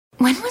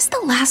When was the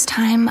last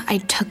time I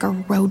took a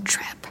road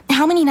trip?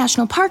 How many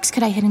national parks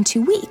could I hit in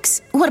 2 weeks?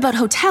 What about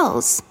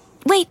hotels?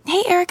 Wait,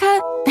 hey,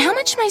 Erica, how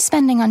much am I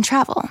spending on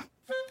travel?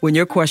 When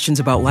your questions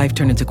about life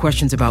turn into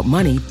questions about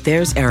money,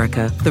 there's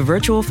Erica, the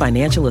virtual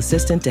financial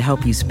assistant to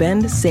help you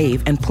spend,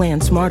 save, and plan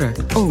smarter.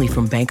 Only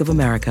from Bank of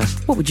America.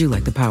 What would you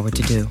like the power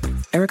to do?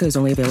 Erica is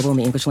only available in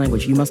the English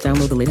language. You must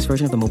download the latest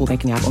version of the mobile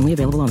banking app, only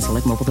available on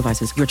select mobile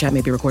devices. Your chat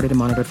may be recorded and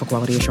monitored for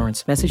quality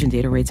assurance. Message and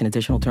data rates and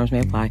additional terms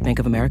may apply. Bank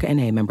of America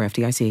N.A., member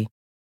FDIC.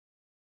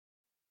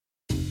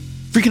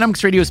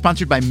 Freakonomics Radio is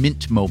sponsored by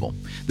Mint Mobile.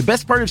 The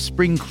best part of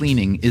spring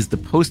cleaning is the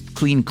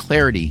post-clean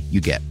clarity you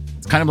get.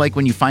 It's kind of like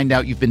when you find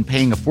out you've been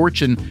paying a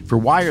fortune for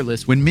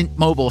wireless when Mint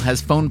Mobile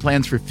has phone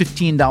plans for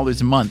 $15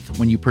 a month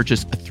when you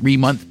purchase a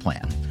 3-month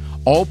plan.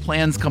 All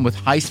plans come with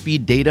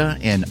high-speed data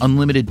and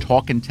unlimited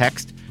talk and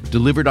text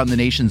delivered on the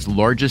nation's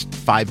largest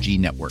 5G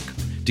network.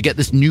 To get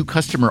this new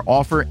customer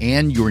offer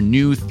and your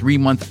new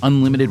 3-month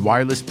unlimited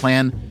wireless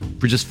plan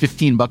for just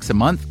 $15 a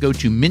month, go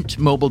to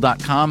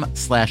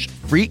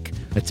mintmobile.com/freak.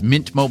 That's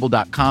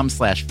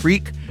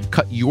mintmobile.com/freak.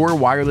 Cut your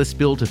wireless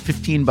bill to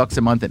 $15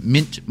 a month at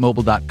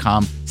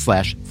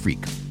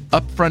mintmobile.com/freak.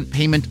 Upfront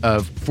payment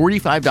of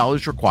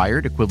 $45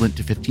 required, equivalent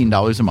to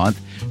 $15 a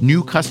month.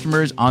 New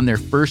customers on their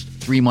first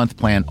 3-month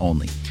plan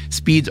only.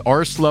 Speeds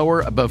are slower,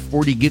 above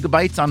 40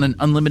 gigabytes on an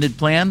unlimited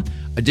plan.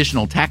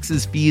 Additional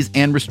taxes, fees,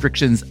 and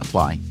restrictions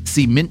apply.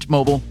 See Mint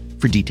Mobile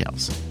for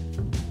details.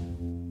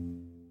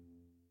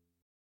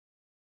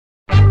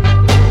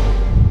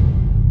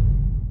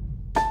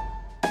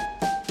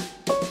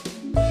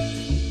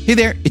 Hey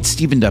there, it's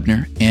Stephen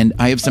Dubner, and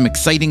I have some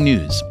exciting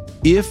news.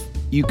 If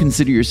you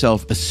consider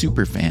yourself a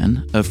super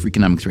fan of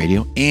Freakonomics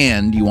Radio,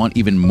 and you want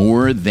even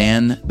more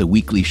than the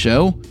weekly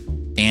show,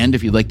 and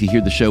if you'd like to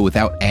hear the show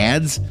without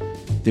ads,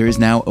 there is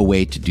now a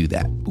way to do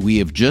that. We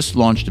have just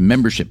launched a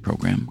membership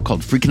program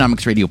called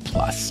Freakonomics Radio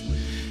Plus.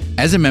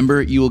 As a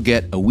member, you will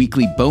get a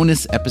weekly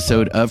bonus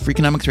episode of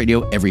Freakonomics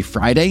Radio every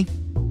Friday.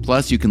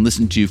 Plus, you can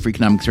listen to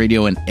Freakonomics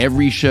Radio and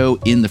every show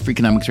in the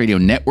Freakonomics Radio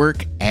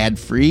network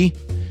ad-free.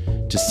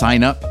 To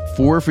sign up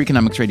for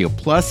Freakonomics Radio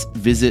Plus,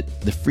 visit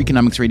the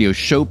Freakonomics Radio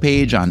show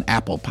page on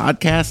Apple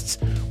Podcasts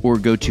or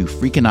go to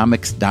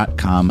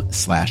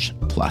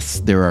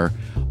freakonomics.com/plus. There are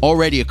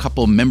already a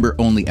couple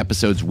member-only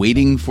episodes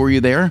waiting for you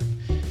there.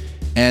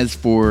 As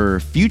for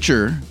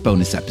future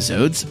bonus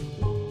episodes,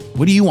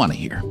 what do you want to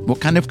hear? What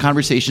kind of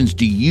conversations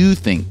do you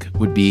think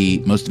would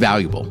be most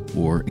valuable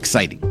or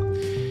exciting?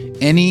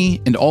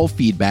 Any and all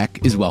feedback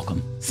is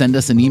welcome. Send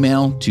us an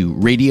email to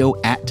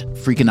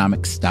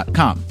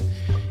radio@freakonomics.com.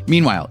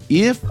 Meanwhile,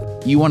 if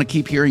you want to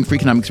keep hearing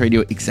Freakonomics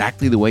Radio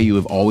exactly the way you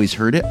have always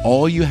heard it,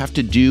 all you have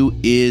to do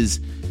is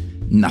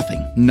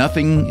nothing.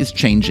 Nothing is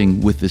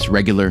changing with this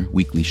regular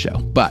weekly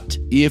show. But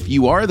if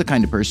you are the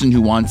kind of person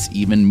who wants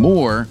even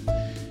more,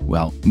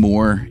 well,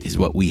 more is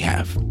what we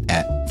have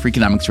at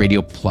Freakonomics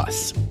Radio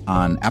Plus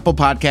on Apple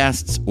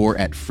Podcasts or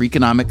at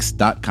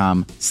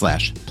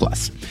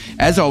freakonomics.com/plus.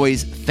 As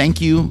always,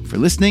 thank you for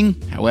listening,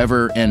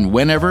 however and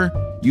whenever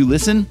you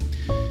listen.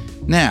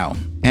 Now,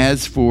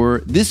 as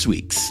for this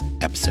week's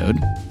episode,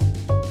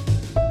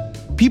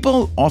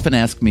 people often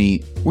ask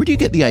me, where do you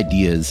get the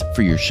ideas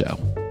for your show?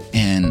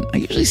 And I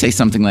usually say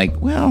something like,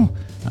 well,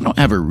 I don't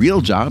have a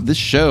real job. This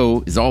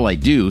show is all I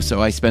do,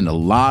 so I spend a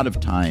lot of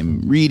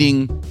time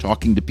reading,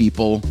 talking to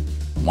people,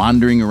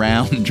 wandering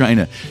around, trying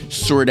to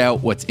sort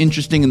out what's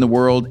interesting in the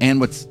world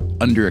and what's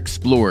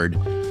underexplored.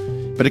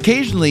 But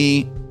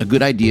occasionally, a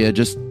good idea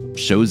just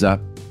shows up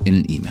in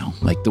an email,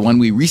 like the one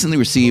we recently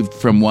received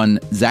from one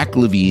Zach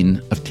Levine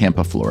of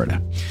Tampa,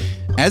 Florida.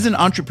 As an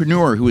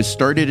entrepreneur who has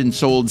started and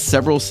sold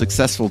several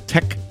successful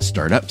tech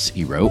startups,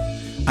 he wrote,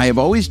 I have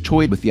always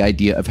toyed with the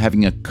idea of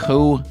having a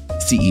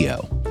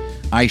co-CEO.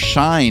 I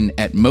shine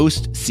at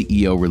most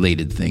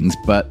CEO-related things,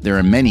 but there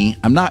are many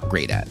I'm not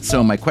great at.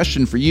 So my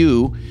question for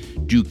you,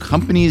 do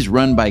companies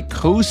run by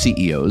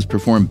co-CEOs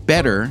perform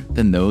better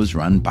than those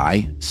run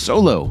by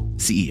solo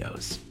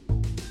CEOs?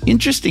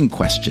 Interesting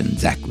question,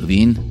 Zach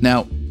Levine.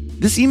 Now,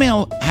 this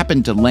email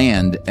happened to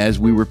land as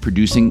we were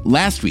producing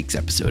last week's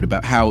episode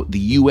about how the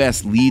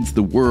U.S. leads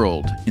the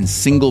world in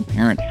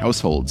single-parent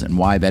households and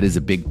why that is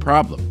a big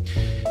problem.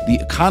 The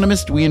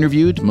economist we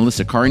interviewed,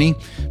 Melissa Carney,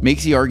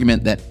 makes the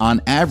argument that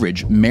on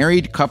average,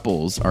 married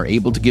couples are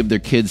able to give their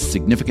kids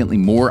significantly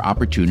more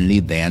opportunity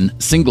than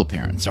single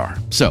parents are.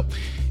 So,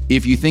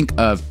 if you think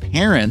of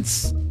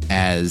parents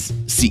as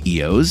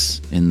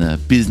CEOs in the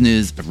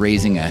business of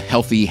raising a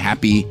healthy,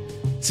 happy,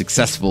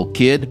 successful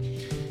kid,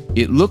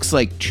 it looks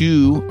like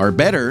two are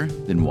better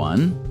than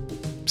one.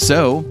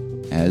 So,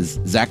 as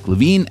Zach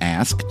Levine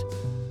asked,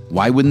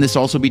 why wouldn't this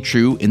also be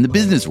true in the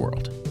business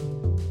world?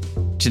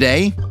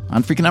 Today,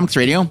 on Freakonomics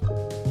Radio,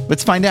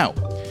 let's find out.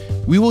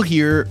 We will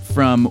hear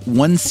from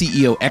one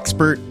CEO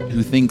expert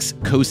who thinks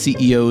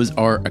co-CEOs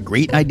are a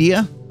great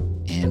idea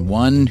and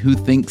one who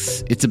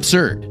thinks it's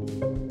absurd.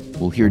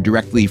 We'll hear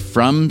directly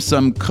from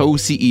some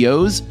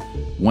co-CEOs,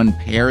 one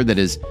pair that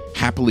is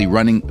happily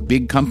running a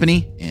big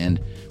company and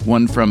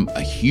one from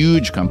a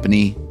huge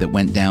company that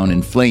went down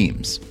in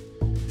flames.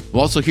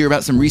 We'll also hear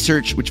about some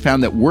research which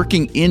found that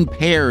working in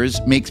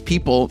pairs makes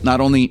people not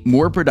only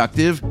more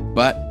productive,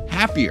 but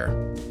happier.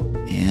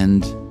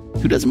 And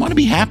who doesn't want to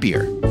be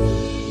happier?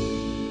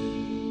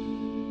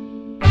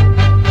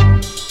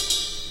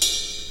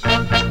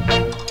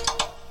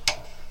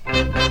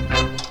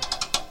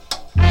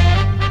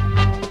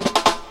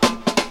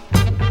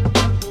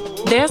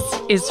 This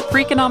is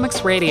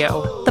Freakonomics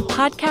Radio, the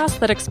podcast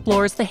that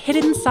explores the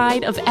hidden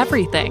side of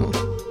everything,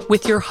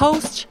 with your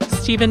host,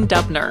 Stephen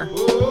Dubner.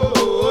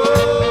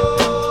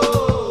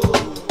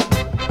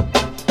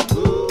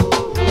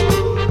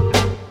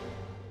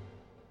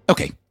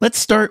 Okay, let's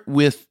start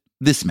with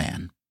this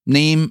man.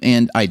 Name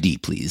and ID,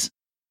 please.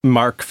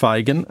 Mark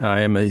Feigen.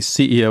 I am a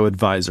CEO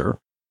advisor.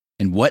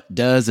 And what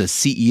does a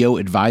CEO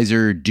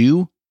advisor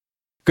do?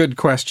 Good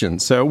question.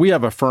 So we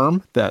have a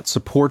firm that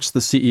supports the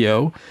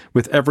CEO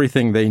with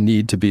everything they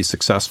need to be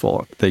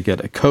successful. They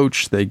get a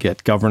coach, they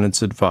get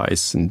governance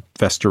advice,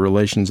 investor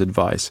relations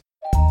advice.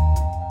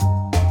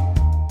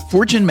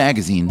 Fortune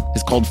magazine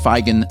has called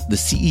Feigen the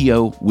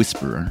CEO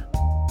whisperer.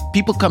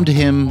 People come to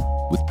him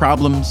with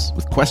problems,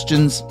 with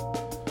questions.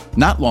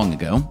 Not long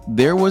ago,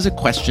 there was a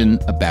question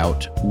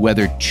about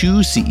whether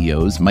two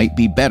CEOs might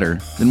be better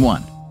than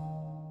one.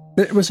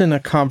 It was in a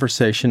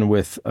conversation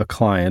with a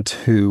client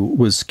who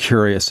was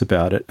curious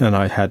about it, and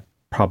I had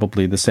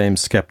probably the same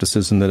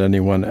skepticism that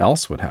anyone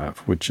else would have,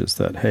 which is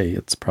that, hey,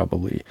 it's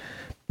probably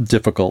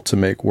difficult to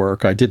make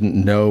work. I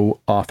didn't know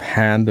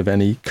offhand of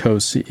any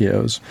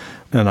co-CEOs,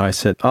 and I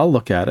said, I'll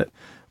look at it.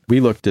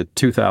 We looked at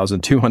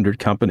 2,200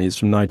 companies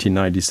from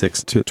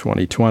 1996 to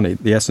 2020,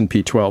 the S&P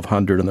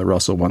 1200 and the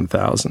Russell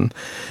 1000,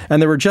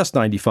 and there were just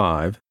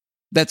 95.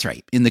 That's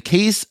right. In the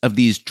case of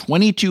these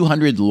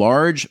 2,200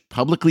 large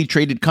publicly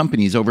traded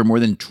companies over more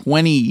than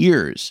 20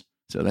 years,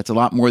 so that's a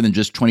lot more than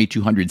just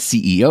 2,200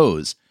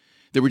 CEOs,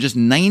 there were just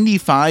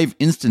 95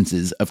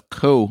 instances of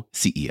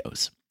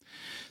co-CEOs.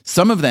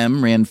 Some of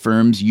them ran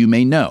firms you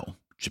may know,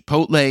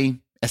 Chipotle,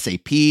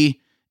 SAP,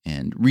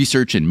 and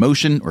Research in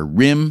Motion, or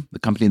RIM, the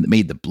company that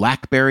made the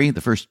BlackBerry, the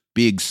first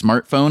big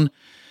smartphone.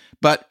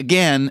 But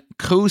again,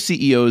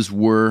 co-CEOs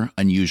were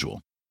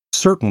unusual.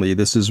 Certainly,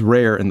 this is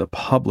rare in the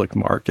public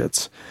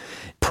markets.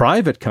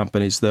 Private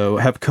companies, though,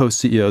 have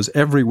co-CEOs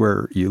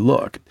everywhere you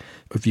look.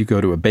 If you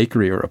go to a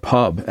bakery or a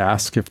pub,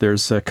 ask if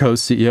there's a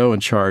co-CEO in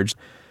charge.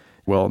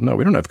 Well, no,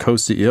 we don't have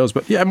co-CEOs,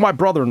 but yeah, my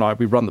brother and I,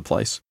 we run the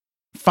place.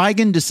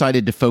 Feigen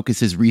decided to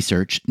focus his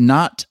research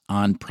not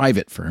on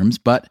private firms,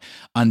 but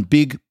on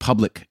big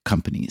public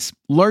companies,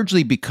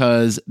 largely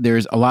because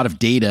there's a lot of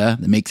data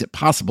that makes it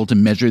possible to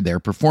measure their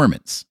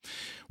performance.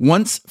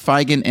 Once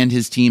Feigen and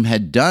his team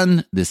had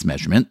done this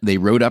measurement, they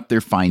wrote up their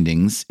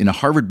findings in a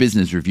Harvard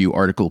Business Review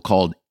article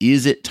called,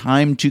 "Is It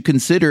Time to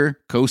Consider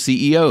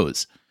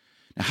Co-CEOs?"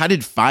 Now, how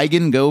did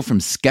Feigen go from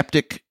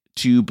skeptic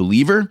to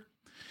believer?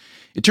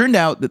 It turned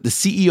out that the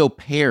CEO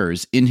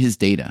pairs in his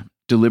data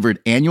delivered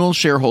annual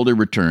shareholder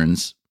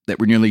returns that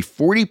were nearly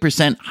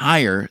 40%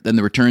 higher than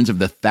the returns of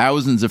the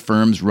thousands of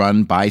firms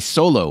run by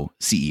solo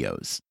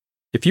CEOs.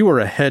 If you were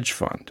a hedge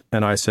fund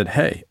and I said,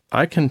 hey,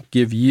 I can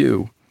give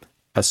you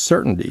a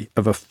certainty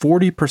of a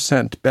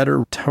 40%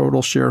 better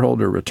total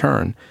shareholder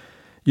return,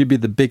 you'd be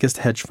the biggest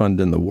hedge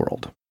fund in the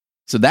world.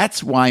 So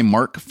that's why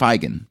Mark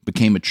Feigen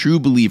became a true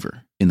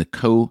believer in the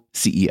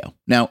co-CEO.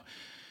 Now,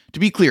 to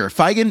be clear,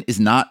 Feigen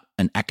is not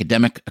an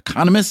academic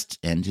economist,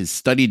 and his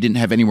study didn't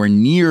have anywhere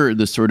near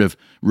the sort of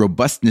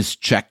robustness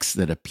checks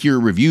that a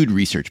peer-reviewed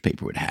research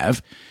paper would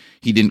have.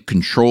 He didn't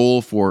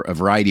control for a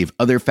variety of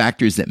other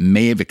factors that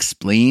may have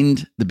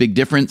explained the big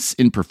difference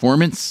in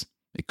performance.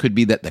 It could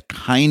be that the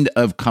kind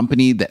of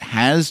company that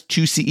has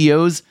two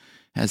CEOs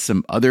has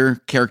some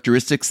other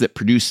characteristics that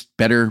produce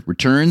better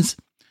returns.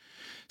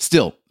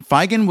 Still,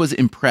 Feigen was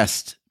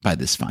impressed by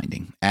this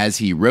finding. As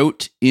he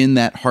wrote in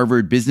that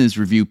Harvard Business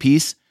Review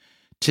piece,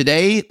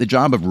 today, the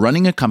job of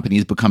running a company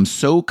has become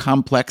so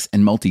complex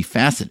and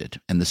multifaceted,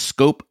 and the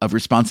scope of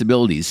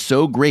responsibilities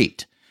so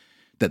great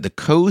that the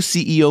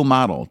co-CEO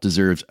model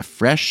deserves a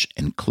fresh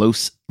and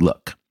close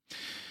look.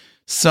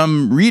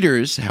 Some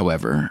readers,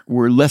 however,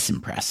 were less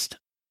impressed.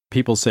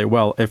 People say,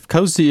 well, if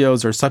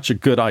co-CEOs are such a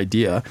good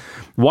idea,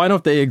 why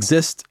don't they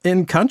exist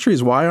in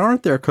countries? Why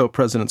aren't there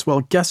co-presidents?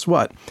 Well, guess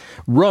what?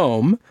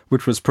 Rome,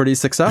 which was pretty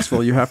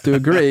successful, you have to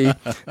agree,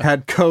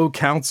 had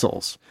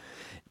co-councils.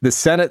 The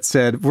Senate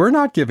said, we're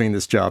not giving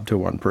this job to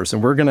one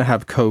person. We're going to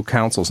have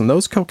co-councils. And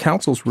those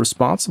co-councils were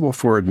responsible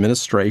for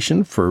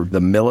administration, for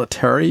the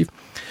military.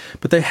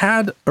 But they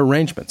had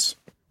arrangements.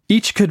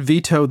 Each could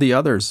veto the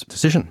other's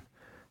decision.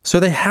 So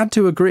they had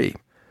to agree.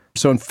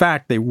 So in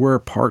fact, they were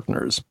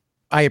partners.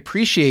 I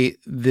appreciate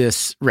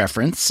this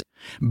reference,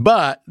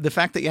 but the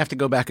fact that you have to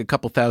go back a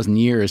couple thousand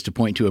years to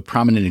point to a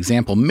prominent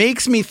example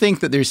makes me think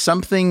that there's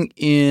something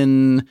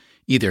in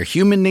either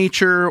human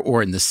nature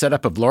or in the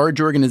setup of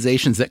large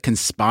organizations that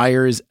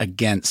conspires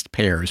against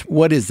pairs.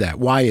 What is that?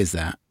 Why is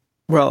that?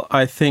 Well,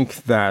 I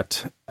think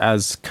that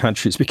as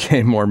countries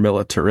became more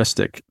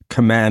militaristic,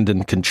 command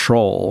and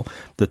control,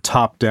 the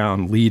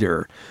top-down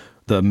leader,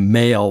 the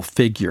male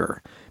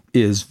figure,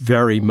 is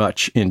very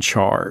much in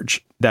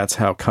charge. That's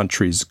how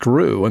countries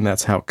grew, and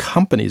that's how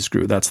companies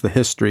grew. That's the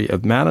history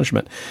of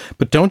management.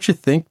 But don't you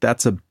think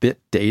that's a bit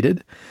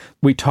dated?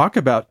 We talk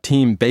about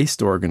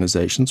team-based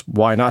organizations.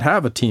 Why not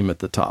have a team at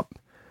the top?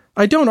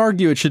 I don't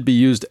argue it should be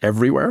used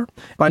everywhere.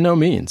 By no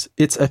means.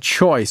 It's a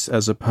choice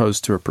as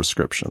opposed to a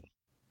prescription.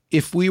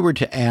 If we were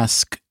to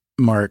ask,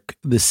 Mark,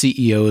 the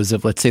CEOs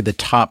of, let's say, the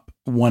top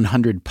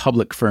 100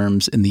 public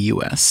firms in the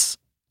U.S.,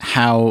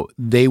 how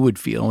they would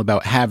feel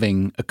about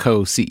having a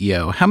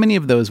co-CEO, how many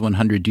of those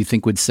 100 do you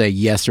think would say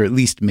yes, or at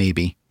least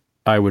maybe?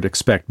 I would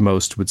expect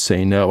most would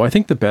say no. I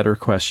think the better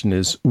question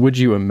is, would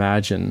you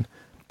imagine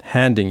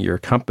handing your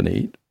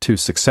company to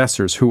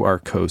successors who are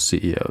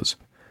co-CEOs?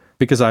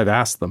 Because I've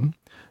asked them,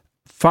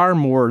 far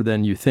more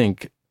than you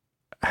think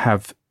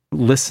have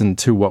listened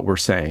to what we're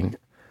saying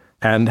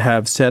and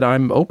have said,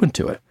 I'm open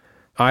to it.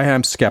 I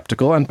am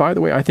skeptical. And by the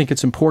way, I think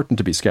it's important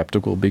to be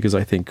skeptical because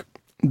I think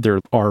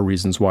there are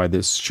reasons why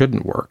this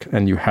shouldn't work,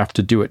 and you have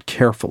to do it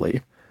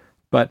carefully.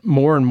 But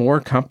more and more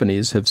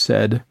companies have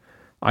said,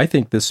 I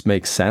think this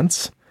makes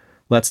sense.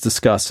 Let's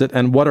discuss it.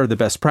 And what are the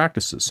best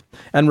practices?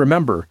 And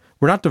remember,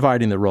 we're not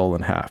dividing the role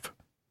in half.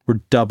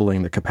 We're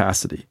doubling the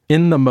capacity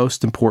in the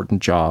most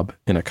important job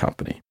in a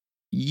company.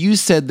 You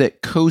said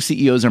that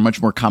co-CEOs are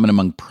much more common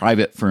among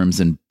private firms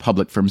than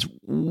public firms.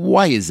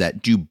 Why is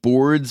that? Do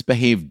boards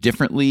behave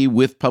differently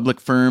with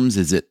public firms?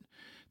 Is it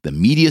the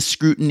media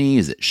scrutiny?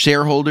 Is it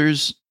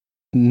shareholders?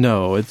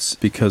 No, it's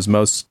because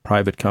most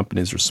private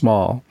companies are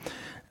small.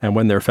 And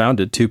when they're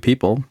founded, two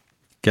people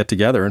get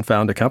together and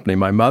found a company.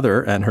 My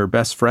mother and her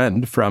best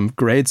friend from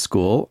grade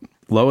school,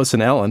 Lois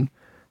and Ellen,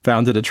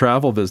 founded a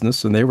travel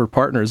business, and they were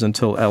partners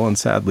until Ellen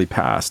sadly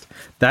passed.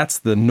 That's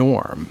the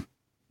norm.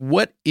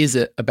 What is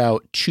it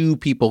about two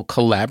people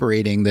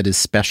collaborating that is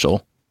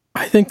special?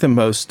 I think the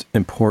most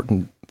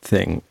important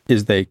thing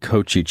is they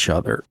coach each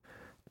other.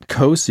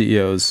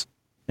 Co-CEOs,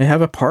 they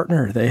have a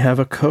partner, they have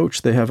a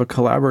coach, they have a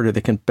collaborator,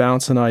 they can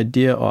bounce an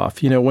idea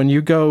off. You know, when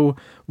you go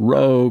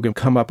rogue and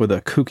come up with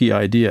a kooky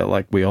idea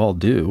like we all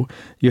do,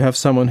 you have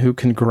someone who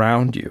can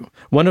ground you.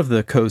 One of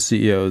the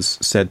co-CEOs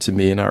said to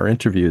me in our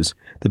interviews,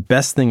 the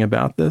best thing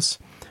about this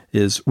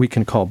is we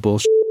can call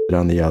bullshit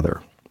on the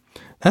other.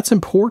 That's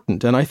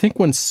important. And I think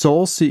when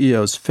sole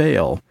CEOs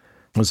fail,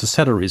 there's a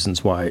set of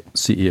reasons why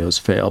CEOs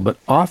fail, but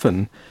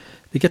often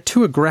they get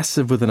too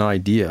aggressive with an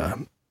idea.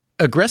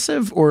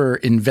 Aggressive or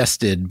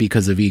invested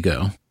because of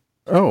ego?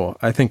 Oh,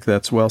 I think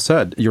that's well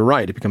said. You're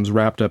right. It becomes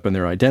wrapped up in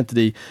their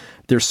identity.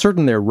 They're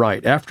certain they're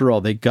right. After all,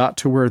 they got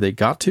to where they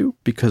got to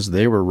because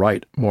they were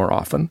right more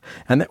often.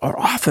 And they are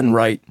often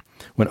right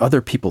when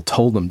other people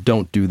told them,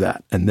 don't do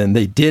that. And then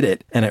they did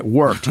it and it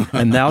worked.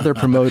 And now they're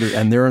promoted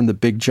and they're in the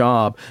big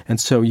job. And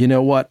so, you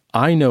know what?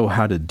 I know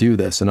how to do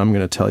this and I'm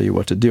going to tell you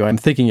what to do. I'm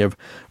thinking of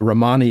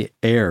Ramani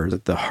Ayers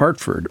at the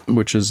Hartford,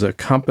 which is a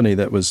company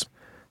that was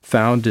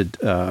founded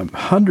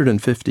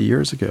 150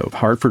 years ago.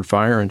 Hartford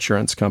Fire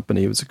Insurance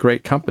Company. It was a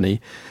great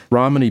company.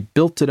 Ramani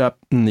built it up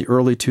in the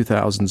early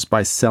 2000s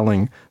by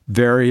selling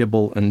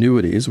variable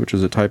annuities, which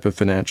is a type of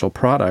financial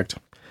product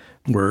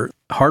where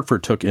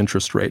Hartford took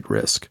interest rate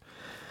risk.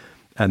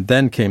 And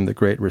then came the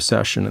Great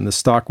Recession, and the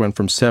stock went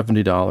from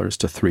 $70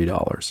 to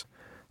 $3.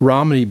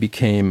 Ramani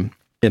became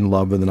in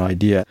love with an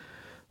idea,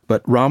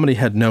 but Ramani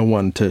had no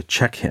one to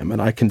check him.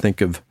 And I can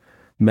think of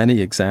many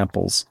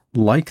examples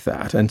like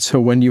that. And so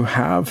when you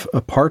have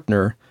a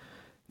partner,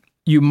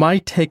 you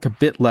might take a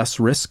bit less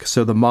risk,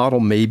 so the model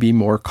may be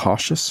more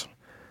cautious.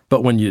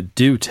 But when you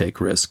do take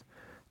risk,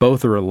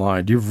 both are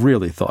aligned. You've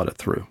really thought it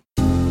through.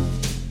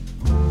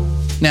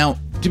 Now,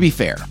 to be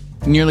fair,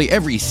 nearly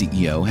every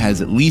CEO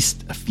has at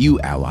least a few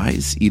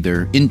allies,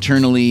 either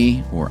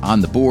internally or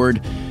on the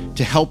board,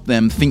 to help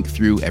them think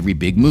through every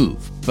big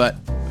move.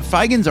 But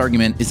Feigen's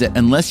argument is that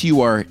unless you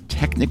are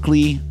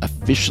technically,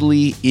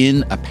 officially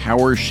in a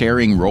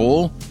power-sharing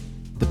role,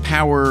 the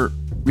power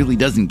really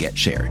doesn't get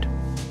shared.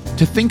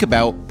 To think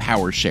about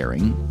power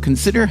sharing,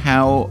 consider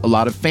how a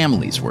lot of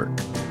families work.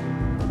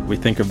 We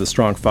think of the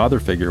strong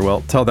father figure.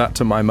 Well, tell that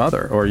to my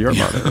mother or your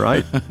mother,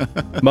 right?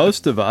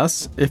 Most of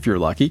us, if you're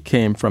lucky,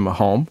 came from a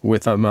home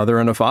with a mother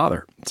and a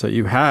father. So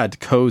you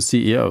had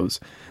co-CEOs.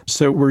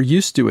 So we're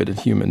used to it in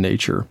human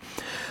nature.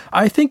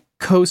 I think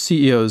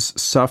co-CEOs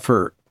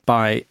suffer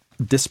by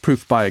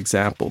disproof by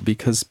example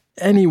because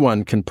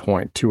anyone can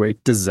point to a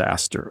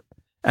disaster.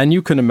 And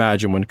you can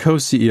imagine when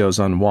co-CEOs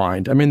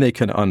unwind, I mean, they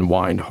can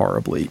unwind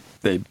horribly.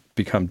 They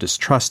become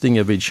distrusting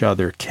of each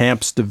other.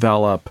 Camps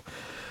develop.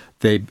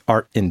 They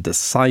are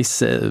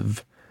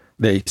indecisive.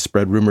 They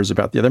spread rumors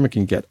about the other. It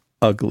can get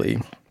ugly.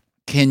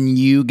 Can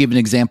you give an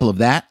example of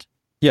that?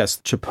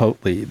 Yes,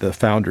 Chipotle, the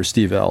founder,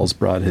 Steve Ells,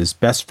 brought his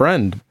best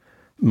friend,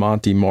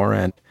 Monty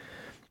Moran.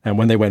 And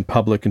when they went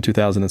public in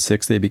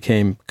 2006, they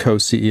became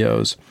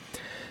co-CEOs.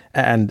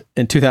 And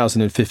in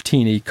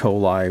 2015, E.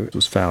 coli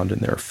was found in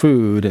their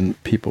food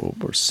and people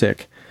were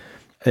sick.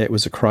 It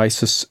was a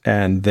crisis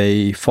and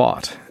they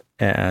fought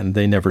and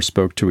they never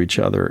spoke to each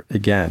other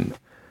again.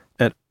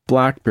 At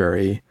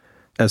BlackBerry,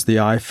 as the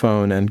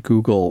iPhone and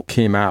Google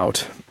came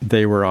out,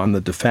 they were on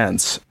the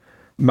defense.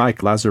 Mike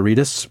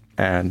Lazaridis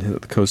and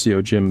the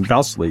co-CEO Jim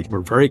Balsillie were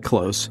very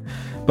close.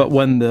 But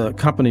when the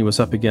company was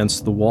up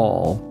against the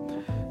wall,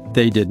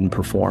 they didn't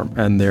perform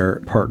and their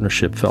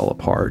partnership fell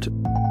apart.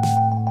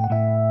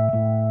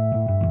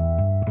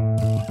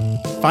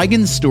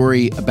 Feigen's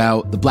story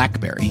about the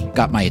BlackBerry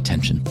got my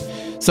attention.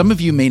 Some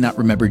of you may not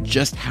remember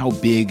just how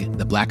big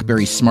the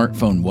BlackBerry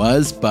smartphone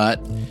was, but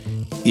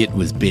it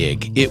was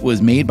big. It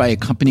was made by a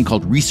company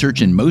called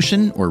Research in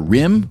Motion, or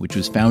RIM, which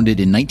was founded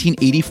in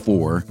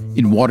 1984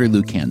 in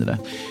Waterloo, Canada.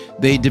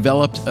 They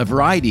developed a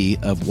variety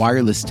of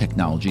wireless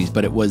technologies,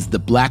 but it was the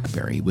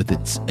BlackBerry with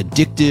its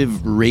addictive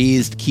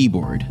raised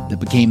keyboard that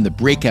became the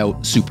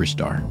breakout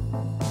superstar.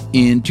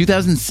 In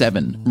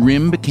 2007,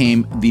 RIM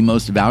became the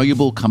most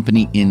valuable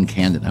company in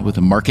Canada with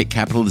a market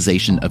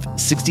capitalization of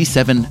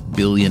 $67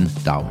 billion.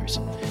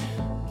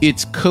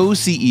 Its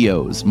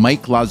co-CEOs,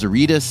 Mike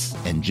Lazaridis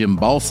and Jim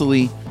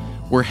Balsillie,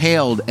 were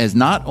hailed as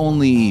not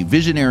only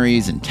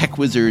visionaries and tech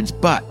wizards,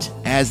 but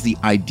as the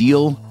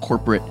ideal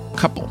corporate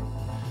couple.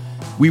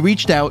 We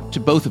reached out to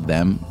both of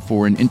them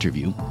for an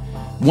interview.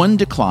 One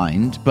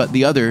declined, but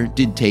the other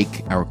did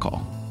take our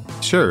call.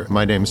 Sure.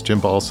 My name is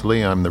Jim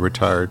Balsillie. I'm the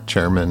retired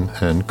chairman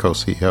and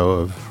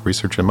co-CEO of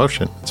Research in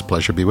Motion. It's a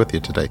pleasure to be with you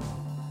today.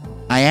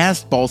 I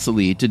asked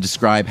Balsillie to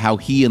describe how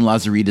he and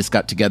Lazaridis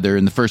got together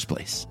in the first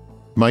place.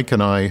 Mike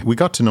and I, we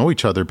got to know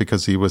each other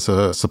because he was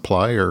a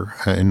supplier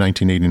in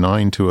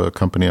 1989 to a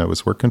company I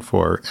was working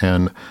for.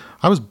 And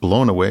I was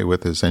blown away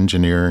with his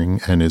engineering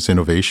and his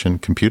innovation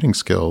computing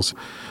skills.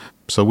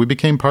 So we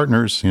became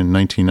partners in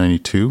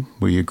 1992.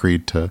 We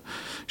agreed to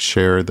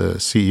share the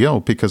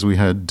CEO because we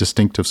had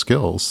distinctive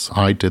skills.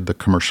 I did the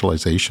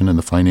commercialization and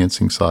the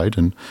financing side,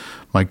 and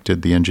Mike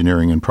did the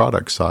engineering and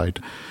product side.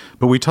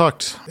 But we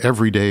talked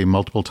every day,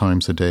 multiple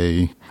times a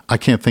day. I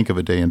can't think of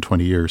a day in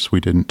 20 years we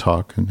didn't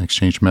talk and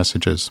exchange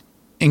messages.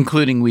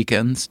 Including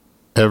weekends?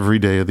 Every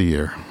day of the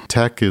year.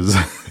 Tech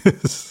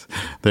is,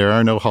 there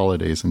are no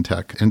holidays in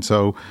tech. And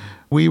so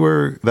we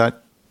were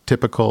that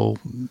typical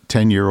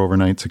 10-year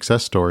overnight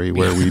success story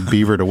where we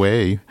beavered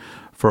away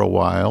for a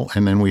while,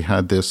 and then we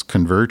had this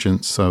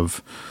convergence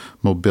of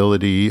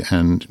mobility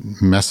and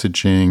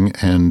messaging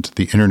and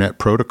the internet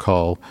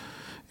protocol.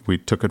 We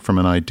took it from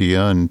an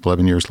idea, and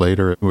 11 years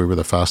later, we were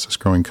the fastest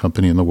growing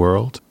company in the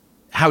world.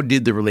 How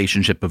did the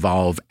relationship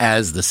evolve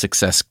as the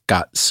success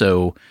got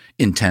so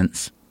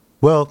intense?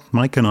 Well,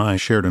 Mike and I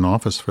shared an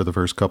office for the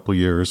first couple of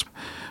years.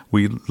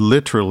 We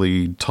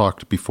literally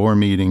talked before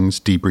meetings,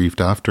 debriefed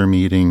after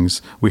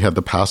meetings. We had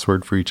the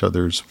password for each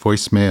other's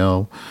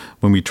voicemail.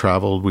 When we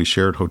traveled, we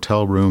shared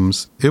hotel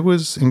rooms. It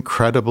was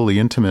incredibly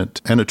intimate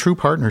and a true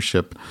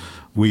partnership.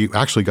 We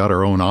actually got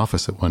our own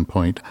office at one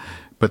point,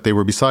 but they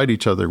were beside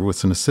each other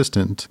with an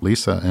assistant,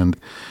 Lisa, and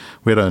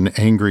we had an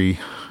angry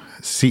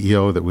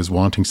CEO that was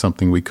wanting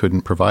something we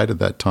couldn't provide at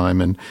that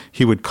time. And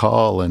he would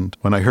call. And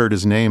when I heard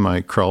his name,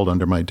 I crawled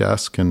under my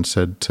desk and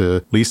said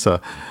to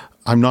Lisa,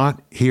 "I'm not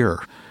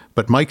here."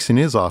 But Mike's in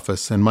his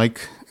office, and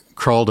Mike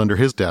crawled under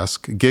his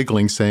desk,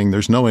 giggling, saying,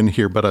 "There's no one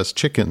here but us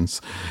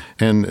chickens."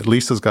 And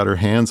Lisa's got her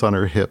hands on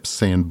her hips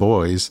saying,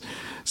 "Boys."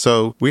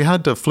 So we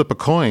had to flip a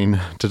coin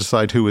to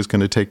decide who was going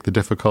to take the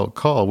difficult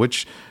call,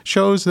 which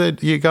shows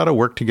that you got to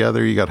work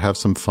together. You got to have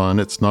some fun.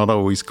 It's not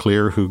always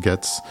clear who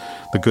gets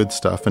the good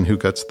stuff and who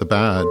gets the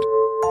bad.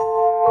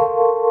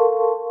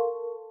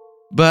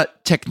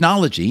 But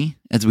technology,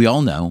 as we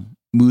all know,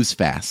 moves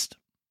fast.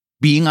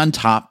 Being on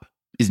top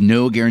is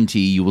no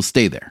guarantee you will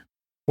stay there.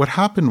 What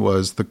happened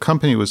was the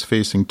company was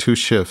facing two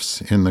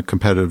shifts in the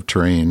competitive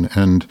terrain.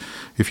 And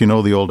if you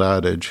know the old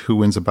adage, who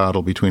wins a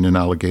battle between an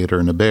alligator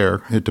and a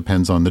bear, it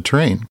depends on the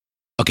terrain.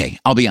 Okay,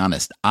 I'll be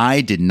honest. I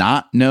did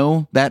not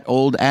know that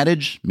old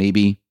adage.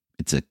 Maybe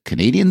it's a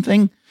Canadian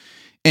thing.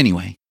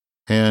 Anyway.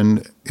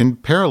 And in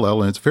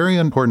parallel, and it's very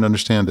important to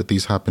understand that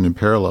these happen in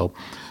parallel,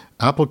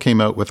 Apple came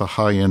out with a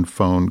high-end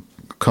phone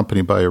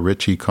accompanied by a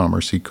rich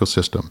e-commerce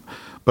ecosystem.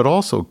 But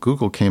also,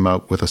 Google came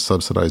out with a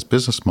subsidized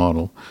business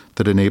model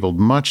that enabled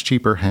much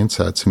cheaper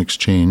handsets in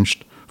exchange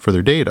for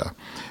their data.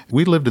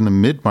 We lived in the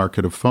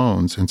mid-market of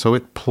phones, and so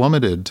it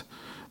plummeted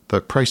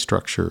the price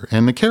structure.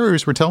 And the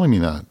carriers were telling me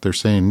that. They're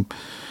saying,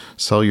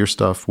 sell your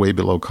stuff way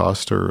below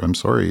cost, or I'm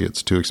sorry,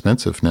 it's too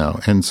expensive now.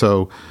 And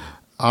so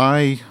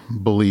I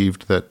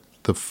believed that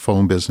the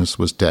phone business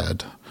was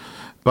dead.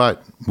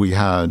 But we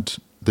had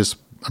this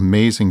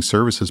amazing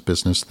services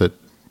business that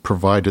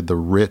provided the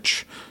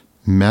rich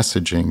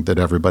messaging that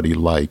everybody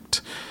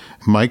liked.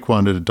 Mike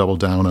wanted to double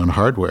down on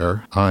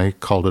hardware. I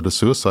called it a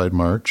suicide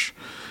march,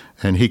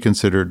 and he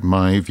considered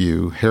my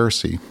view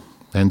heresy.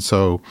 And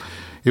so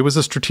it was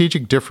a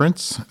strategic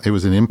difference. It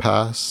was an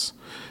impasse.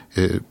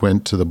 It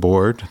went to the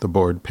board. The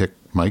board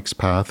picked Mike's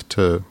path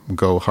to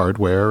go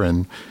hardware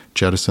and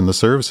jettison the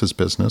services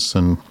business,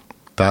 and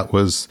that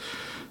was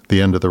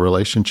the end of the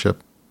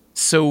relationship.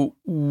 So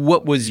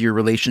what was your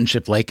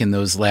relationship like in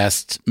those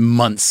last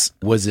months?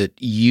 Was it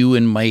you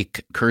and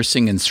Mike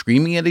cursing and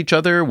screaming at each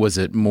other? Was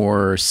it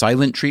more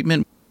silent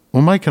treatment?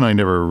 Well, Mike and I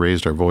never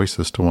raised our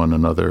voices to one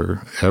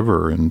another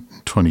ever in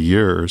 20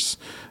 years,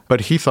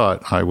 but he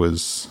thought I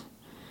was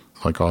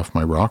like off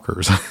my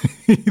rockers.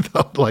 He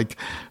thought, like,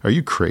 are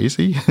you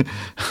crazy?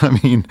 I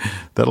mean,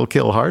 that'll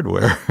kill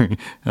hardware. And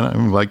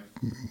I'm like,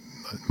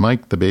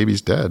 Mike, the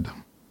baby's dead.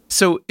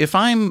 So if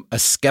I'm a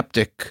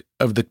skeptic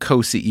of the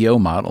co-CEO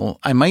model,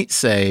 I might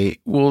say,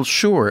 well,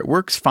 sure, it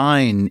works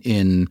fine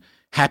in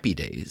happy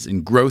days,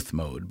 in growth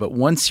mode. But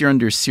once you're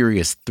under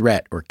serious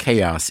threat or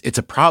chaos, it's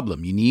a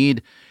problem. You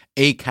need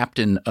a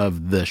captain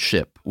of the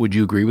ship. Would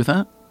you agree with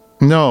that?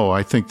 No,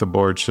 I think the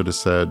board should have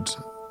said,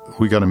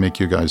 we got to make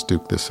you guys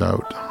duke this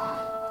out.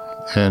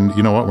 And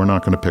you know what? We're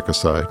not going to pick a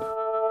side.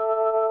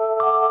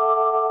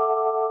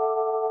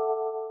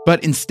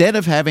 But instead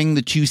of having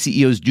the two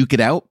CEOs duke it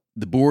out,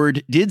 the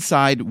board did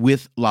side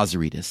with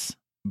Lazaridis.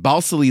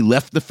 Balsillie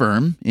left the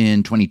firm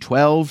in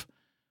 2012.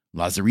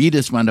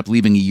 Lazaridis wound up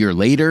leaving a year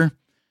later.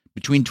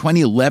 Between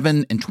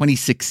 2011 and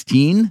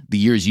 2016, the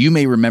years you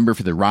may remember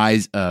for the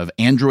rise of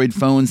Android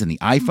phones and the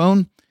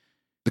iPhone,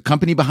 the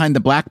company behind the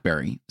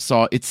BlackBerry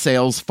saw its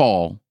sales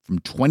fall from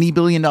 $20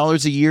 billion a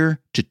year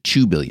to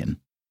 $2 billion.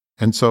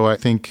 And so I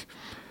think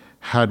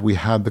had we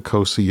had the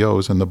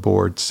co-CEOs and the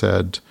board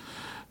said,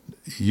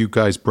 you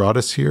guys brought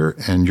us here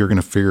and you're going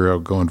to figure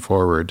out going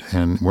forward,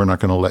 and we're not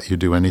going to let you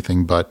do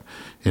anything but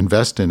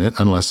invest in it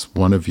unless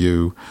one of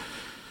you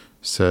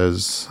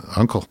says,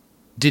 Uncle.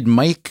 Did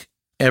Mike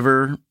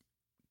ever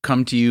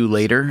come to you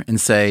later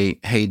and say,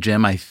 hey,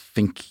 Jim, I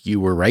think you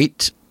were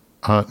right?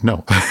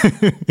 No.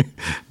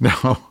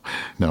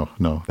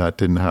 No, that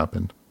didn't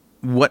happen.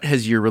 What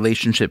has your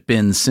relationship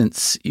been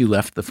since you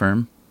left the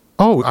firm?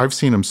 Oh, I've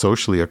seen him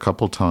socially a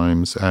couple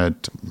times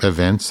at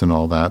events and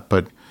all that,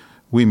 but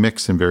we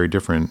mix in very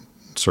different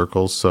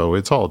circles, so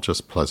it's all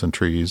just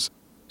pleasantries.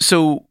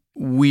 So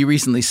we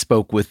recently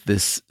spoke with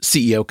this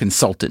CEO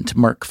consultant,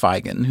 Mark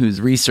Feigen, whose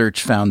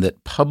research found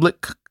that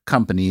public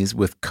companies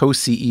with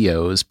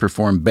co-CEOs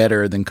perform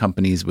better than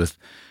companies with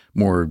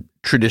more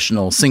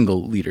traditional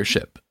single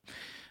leadership.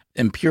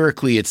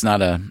 Empirically, it's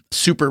not a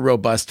super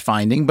robust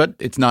finding, but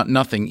it's not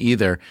nothing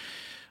either.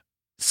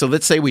 So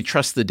let's say we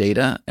trust the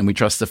data and we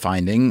trust the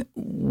finding.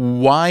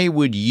 Why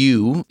would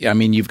you, I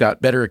mean, you've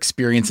got better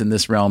experience in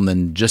this realm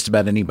than just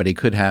about anybody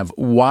could have.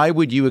 Why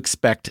would you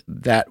expect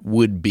that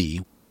would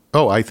be?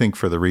 Oh, I think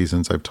for the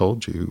reasons I've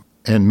told you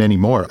and many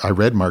more. I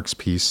read Mark's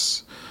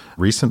piece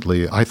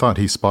recently. I thought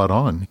he's spot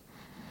on.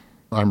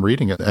 I'm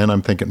reading it and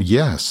I'm thinking,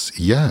 yes.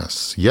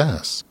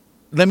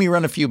 Let me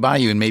run a few by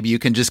you and maybe you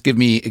can just give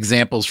me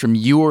examples from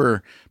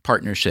your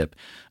partnership.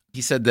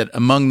 He said that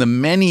among the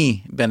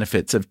many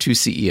benefits of two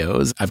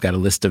CEOs, I've got a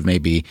list of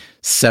maybe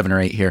 7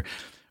 or 8 here.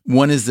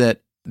 One is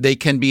that they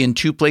can be in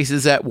 2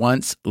 places at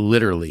once,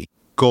 literally.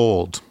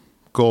 Gold.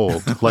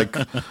 Like,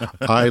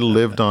 I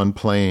lived on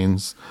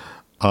planes.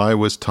 I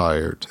was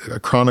tired,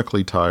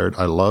 chronically tired.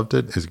 I loved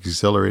it. It's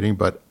exhilarating,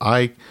 but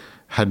I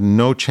had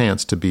no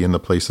chance to be in the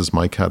places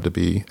Mike had to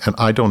be. And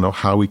I don't know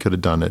how we could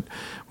have done it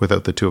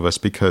without the two of us,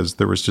 because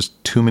there was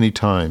just too many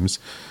times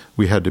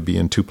we had to be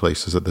in 2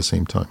 places at the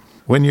same time.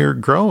 When you're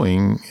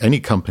growing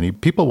any company,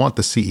 people want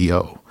the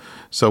CEO.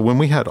 So when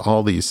we had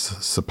all these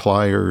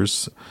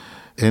suppliers,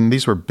 and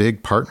these were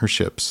big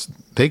partnerships,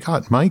 they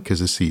got Mike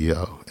as a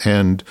CEO.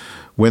 And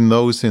when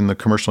those in the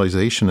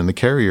commercialization and the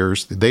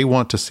carriers, they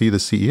want to see the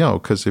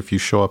CEO, because if you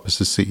show up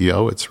as a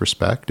CEO, it's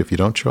respect. If you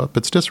don't show up,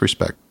 it's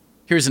disrespect.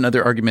 Here's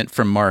another argument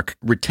from Mark.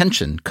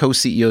 Retention.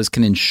 Co-CEOs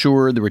can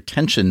ensure the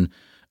retention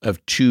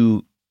of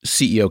 2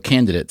 CEO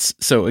candidates.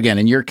 So again,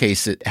 in your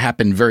case, it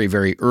happened very,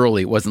 very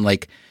early. It wasn't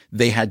like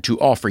they had to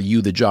offer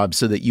you the job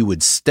so that you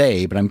would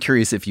stay. But I'm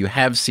curious if you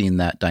have seen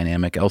that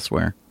dynamic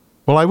elsewhere.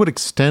 Well, I would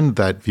extend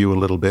that view a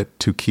little bit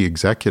to key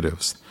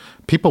executives.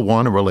 People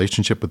want a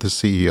relationship with the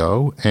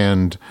CEO,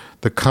 and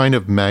the kind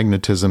of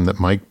magnetism that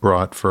Mike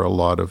brought for a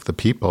lot of the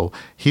people,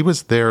 he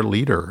was their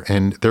leader,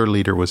 and their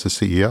leader was the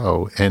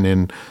CEO. And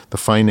in the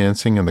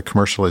financing and the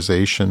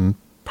commercialization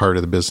part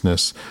of the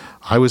business,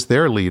 I was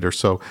their leader.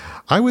 So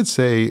I would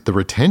say the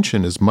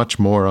retention is much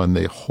more on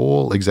the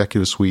whole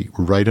executive suite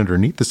right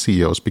underneath the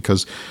CEOs,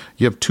 because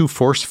you have 2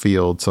 force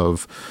fields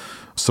of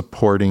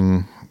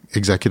supporting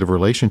executive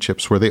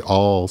relationships where they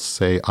all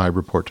say, I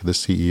report to the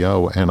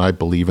CEO and I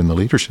believe in the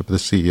leadership of the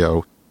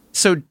CEO.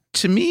 So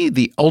to me,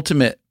 the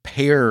ultimate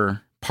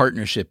pair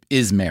partnership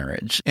is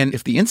marriage. And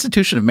if the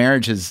institution of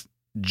marriage has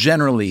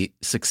generally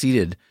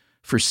succeeded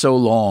for so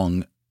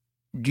long,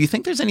 do you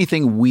think there's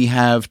anything we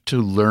have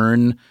to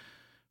learn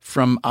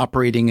from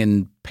operating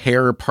in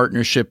pair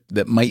partnership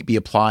that might be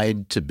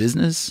applied to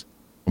business?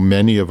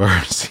 Many of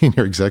our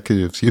senior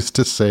executives used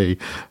to say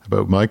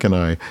about Mike and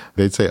I,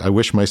 they'd say, I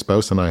wish my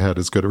spouse and I had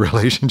as good a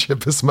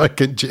relationship as Mike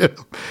and Jim.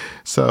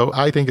 So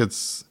I think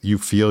it's, you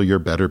feel you're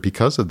better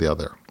because of the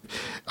other.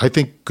 I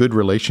think good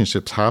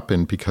relationships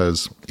happen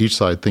because each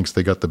side thinks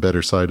they got the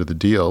better side of the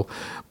deal,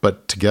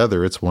 but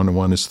together it's 1 and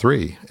 1 is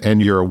 3.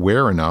 And you're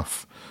aware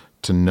enough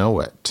to know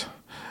it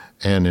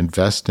and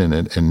invest in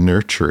it and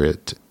nurture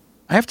it.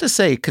 I have to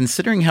say,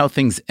 considering how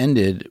things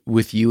ended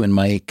with you and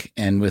Mike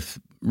and with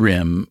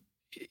RIM,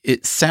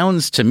 it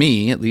sounds to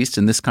me, at least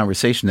in this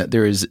conversation, that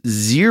there is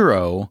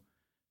 0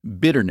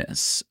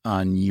 bitterness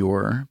on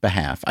your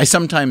behalf. I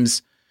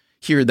sometimes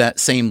hear that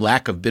same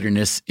lack of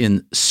bitterness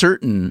in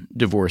certain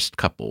divorced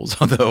couples,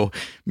 although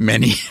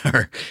many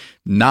are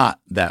not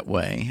that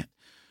way.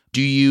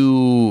 Do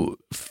you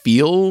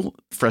feel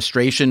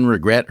frustration,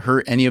 regret,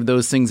 hurt, any of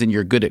those things, and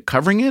you're good at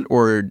covering it?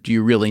 Or do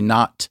you really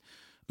not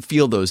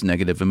feel those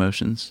negative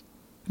emotions?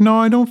 No,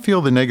 I don't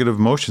feel the negative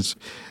emotions.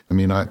 I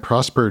mean, I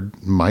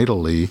prospered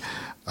mightily.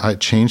 I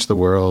changed the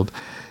world.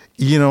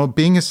 You know,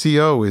 being a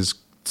CEO is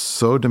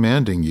so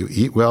demanding. You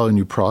eat well and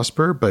you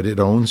prosper, but it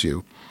owns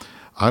you.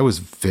 I was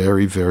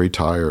very, very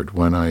tired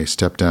when I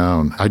stepped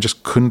down. I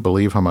just couldn't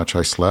believe how much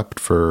I slept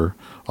for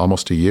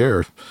almost a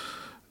year.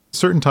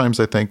 Certain times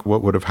I think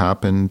what would have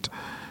happened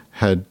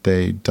had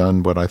they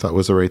done what I thought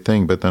was the right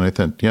thing. But then I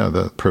think, yeah,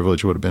 the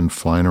privilege would have been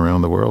flying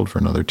around the world for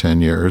another 10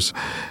 years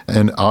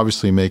and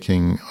obviously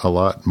making a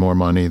lot more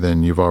money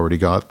than you've already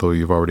got, though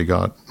you've already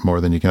got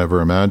more than you can ever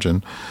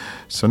imagine.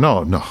 So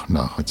no,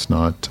 it's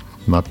not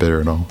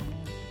bitter at all.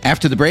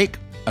 After the break,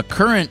 a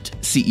current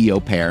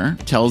CEO pair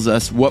tells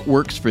us what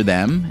works for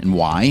them and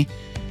why.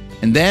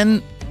 And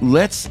then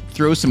let's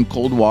throw some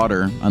cold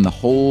water on the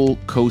whole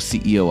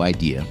co-CEO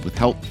idea with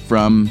help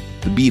from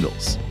the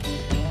Beatles.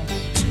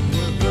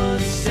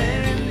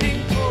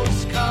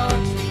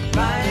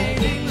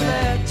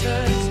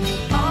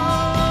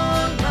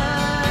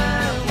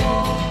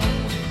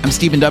 I'm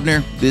Stephen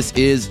Dubner. This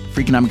is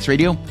Freakonomics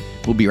Radio.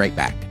 We'll be right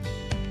back.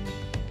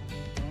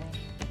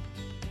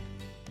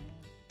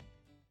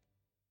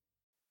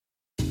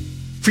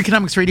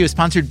 Freakonomics Radio is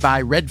sponsored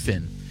by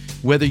Redfin.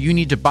 Whether you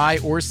need to buy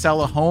or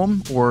sell a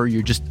home, or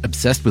you're just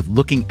obsessed with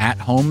looking at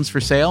homes for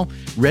sale,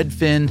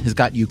 Redfin has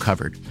got you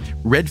covered.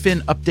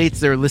 Redfin updates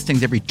their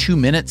listings every 2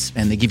 minutes,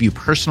 and they give you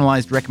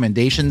personalized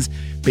recommendations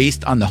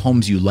based on the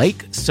homes you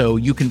like, so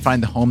you can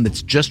find the home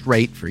that's just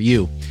right for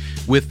you.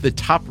 With the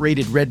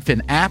top-rated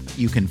Redfin app,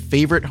 you can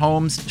favorite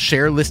homes,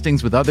 share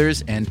listings with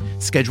others, and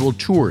schedule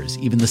tours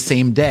even the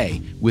same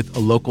day with a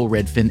local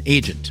Redfin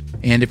agent.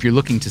 And if you're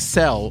looking to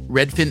sell,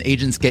 Redfin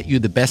agents get you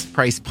the best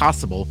price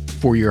possible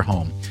for your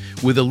home.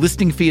 With a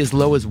listing fee as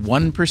low as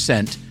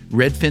 1%,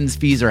 Redfin's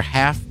fees are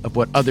half of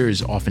what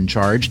others often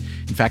charge.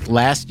 In fact,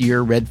 last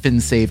year, Redfin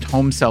saved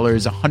home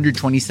sellers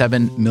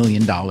 $127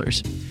 million.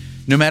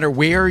 No matter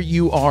where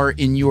you are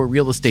in your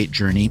real estate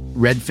journey,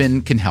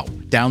 Redfin can help.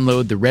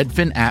 Download the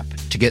Redfin app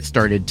to get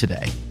started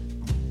today.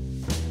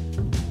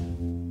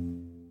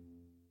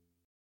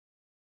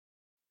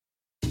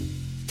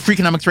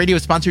 Freakonomics Radio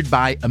is sponsored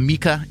by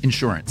Amica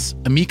Insurance.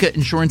 Amica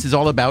Insurance is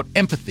all about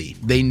empathy.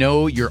 They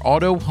know your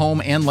auto,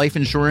 home, and life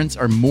insurance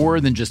are more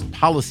than just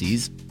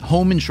policies.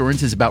 Home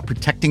insurance is about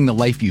protecting the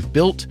life you've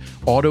built.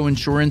 Auto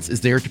insurance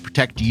is there to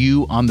protect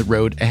you on the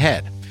road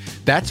ahead.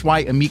 That's why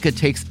Amica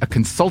takes a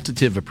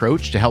consultative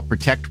approach to help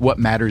protect what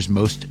matters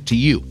most to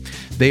you.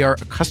 They are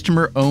a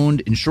customer-owned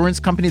insurance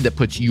company that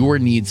puts your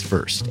needs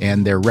first,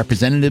 and their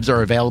representatives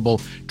are available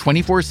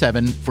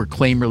 24/7 for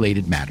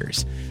claim-related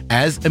matters.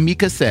 As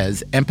Amica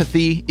says,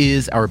 empathy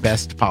is our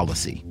best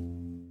policy.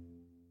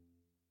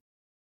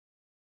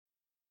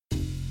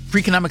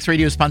 Freakonomics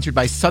Radio is sponsored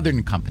by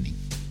Southern Company.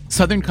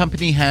 Southern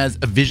Company has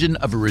a vision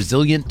of a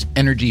resilient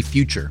energy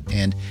future,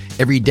 and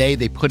every day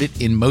they put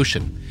it in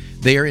motion.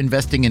 They are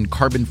investing in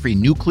carbon-free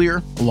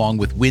nuclear, along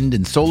with wind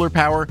and solar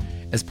power,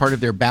 as part of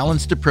their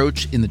balanced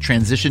approach in the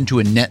transition to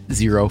a net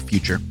zero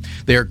future.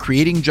 They are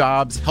creating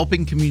jobs,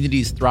 helping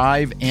communities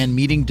thrive, and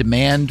meeting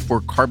demand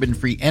for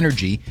carbon-free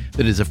energy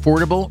that is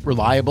affordable,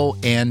 reliable,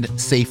 and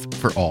safe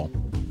for all.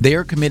 They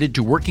are committed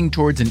to working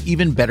towards an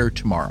even better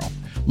tomorrow.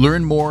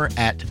 Learn more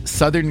at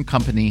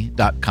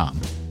southerncompany.com.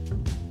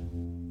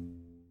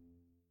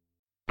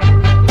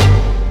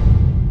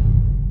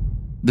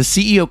 The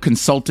CEO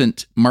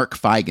consultant Mark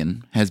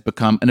Feigen has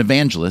become an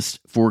evangelist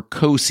for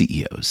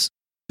co-CEOs.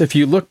 If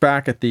you look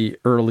back at the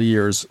early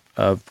years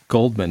of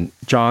Goldman,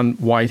 John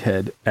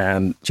Whitehead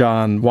and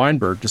John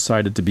Weinberg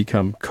decided to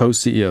become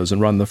co-CEOs and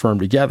run the firm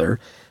together.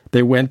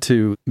 They went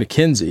to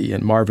McKinsey,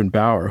 and Marvin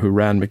Bauer, who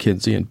ran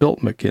McKinsey and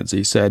built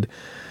McKinsey, said,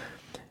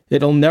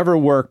 "It'll never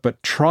work,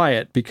 but try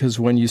it, because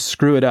when you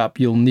screw it up,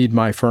 you'll need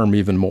my firm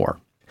even more."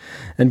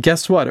 And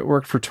guess what? It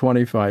worked for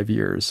 25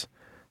 years.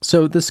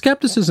 So the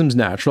skepticism's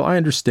natural. I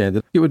understand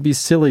it. It would be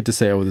silly to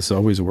say, oh, this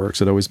always works.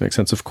 It always makes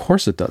sense. Of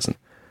course it doesn't.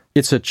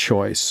 It's a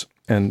choice,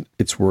 and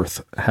it's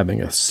worth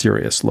having a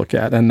serious look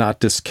at and not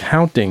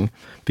discounting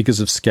because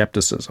of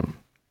skepticism.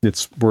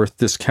 It's worth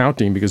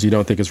discounting because you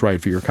don't think it's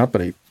right for your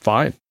company.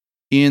 Fine.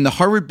 In the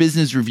Harvard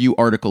Business Review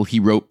article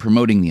he wrote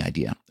promoting the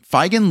idea,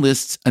 Feigen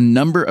lists a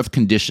number of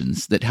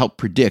conditions that help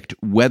predict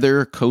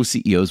whether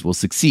co-CEOs will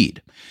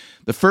succeed.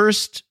 The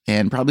first,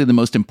 and probably the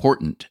most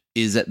important,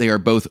 is that they are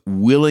both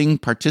willing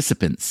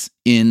participants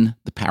in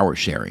the power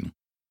sharing.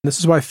 This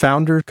is why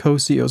founder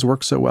co-CEOs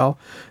work so well.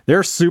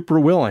 They're super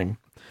willing.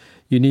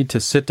 You need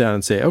to sit down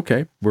and say,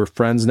 okay, we're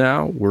friends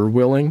now, we're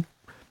willing,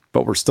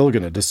 but we're still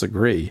going to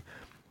disagree.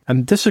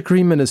 And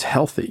disagreement is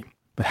healthy,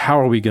 but how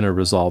are we going to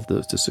resolve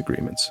those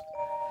disagreements?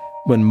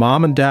 When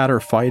mom and dad are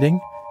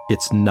fighting,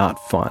 it's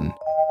not fun.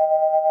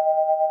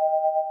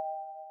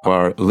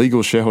 Our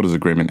legal shareholders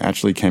agreement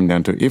actually came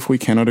down to, if we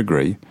cannot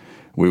agree,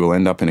 we will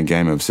end up in a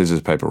game of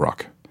scissors, paper,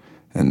 rock.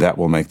 and that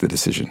will make the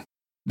decision.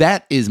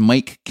 That is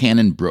Mike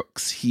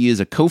Cannon-Brookes. He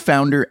is a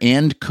co-founder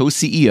and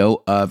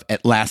co-CEO of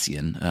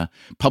Atlassian, a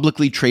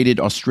publicly traded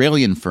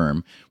Australian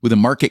firm with a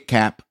market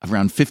cap of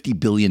around $50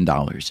 billion.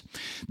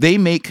 They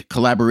make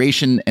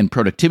collaboration and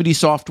productivity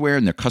software,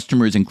 and their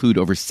customers include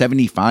over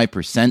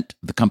 75% of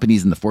the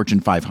companies in the Fortune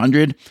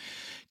 500.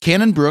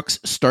 Cannon-Brookes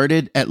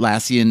started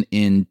Atlassian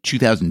in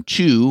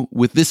 2002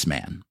 with this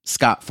man,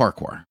 Scott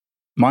Farquhar.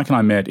 Mike and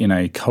I met in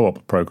a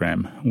co-op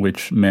program,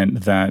 which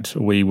meant that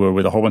we were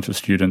with a whole bunch of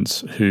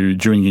students who,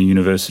 during a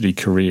university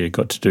career,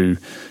 got to do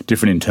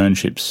different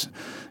internships.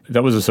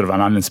 That was a sort of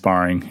an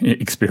uninspiring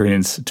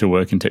experience to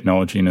work in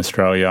technology in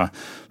Australia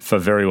for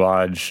very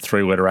large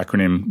three-letter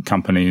acronym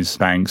companies,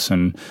 banks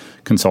and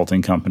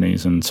consulting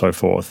companies and so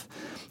forth.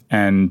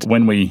 And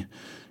when we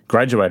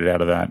graduated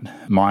out of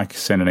that, Mike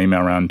sent an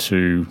email around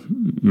to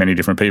many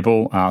different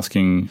people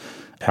asking,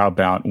 how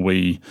about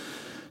we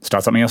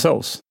start something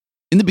ourselves?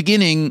 In the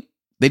beginning,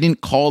 they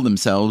didn't call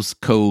themselves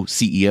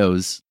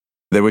co-CEOs.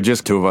 There were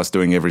just two of us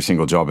doing every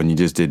single job, and you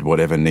just did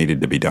whatever needed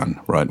to be done,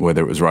 right?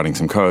 Whether it was writing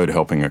some code,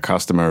 helping a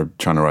customer,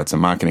 trying to write some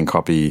marketing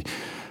copy,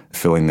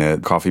 filling their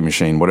coffee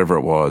machine, whatever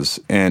it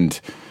was.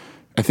 And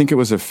I think it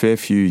was a fair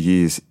few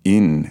years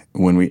in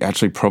when we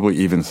actually probably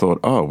even thought,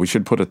 oh, we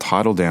should put a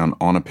title down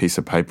on a piece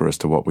of paper as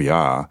to what we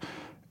are.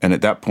 And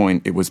at that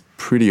point, it was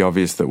pretty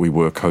obvious that we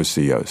were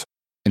co-CEOs.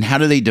 And how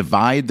do they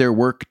divide their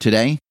work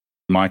today?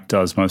 Mike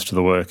does most of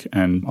the work,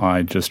 and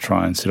I just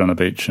try and sit on a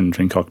beach and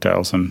drink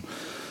cocktails and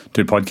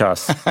do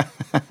podcasts.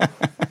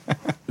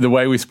 The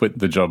way we split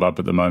the job up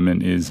at the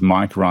moment is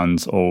Mike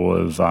runs all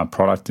of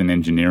product and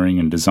engineering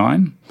and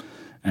design,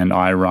 and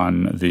I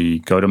run the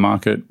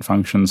go-to-market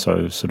function,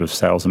 so sort of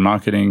sales and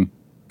marketing.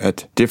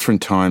 At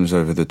different times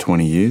over the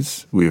 20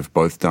 years, we've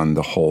both done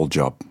the whole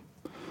job.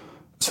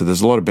 So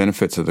there's a lot of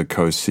benefits of the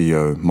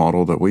co-CEO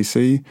model that we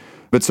see.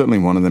 But certainly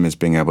one of them is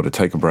being able to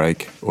take a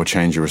break or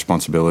change your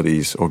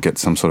responsibilities or get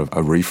some sort of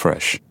a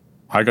refresh.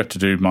 I got to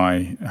do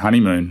my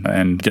honeymoon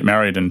and get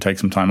married and take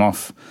some time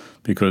off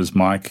because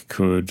Mike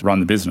could run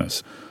the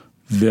business.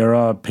 There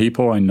are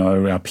people I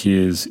know, our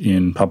peers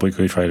in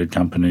publicly traded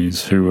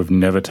companies, who have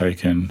never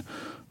taken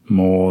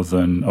more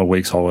than a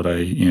week's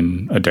holiday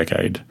in a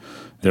decade.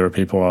 There are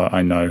people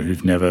I know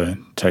who've never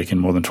taken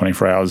more than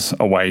 24 hours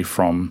away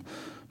from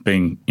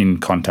being in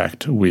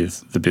contact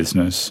with the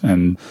business.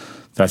 And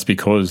that's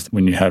because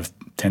when you have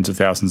tens of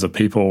thousands of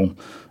people,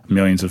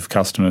 millions of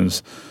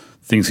customers,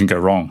 things can go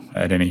wrong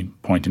at any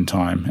point in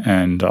time.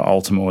 And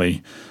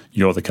ultimately,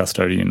 you're the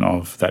custodian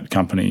of that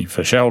company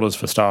for shareholders,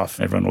 for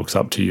staff. Everyone looks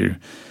up to you.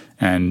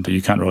 And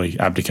you can't really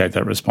abdicate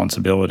that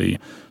responsibility.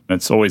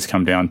 It's always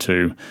come down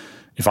to,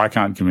 if I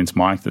can't convince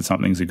Mike that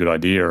something's a good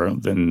idea,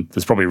 then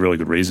there's probably a really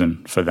good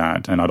reason for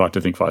that. And I'd like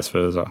to think vice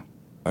versa.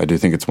 I do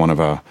think it's one of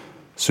our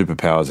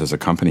superpowers as a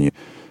company.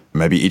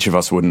 Maybe each of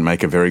us wouldn't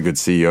make a very good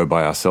CEO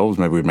by ourselves.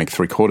 Maybe we'd make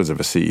 3/4 of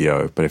a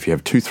CEO. But if you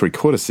have 2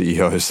 3/4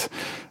 CEOs,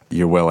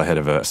 you're well ahead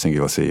of a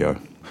singular CEO.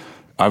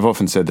 I've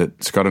often said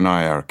that Scott and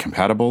I are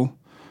compatible.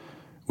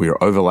 We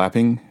are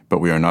overlapping, but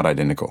we are not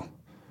identical.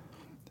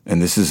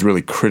 And this is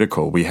really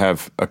critical. We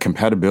have a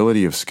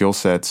compatibility of skill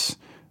sets.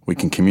 We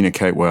can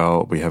communicate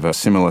well. We have a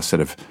similar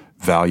set of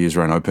values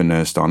around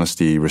openness,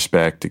 honesty,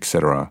 respect,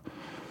 etc.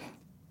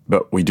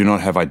 But we do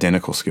not have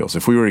identical skills.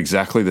 If we were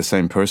exactly the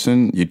same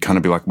person, you'd kind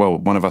of be like, well,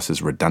 one of us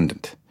is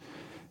redundant.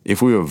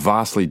 If we were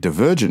vastly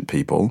divergent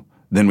people,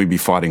 then we'd be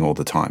fighting all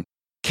the time.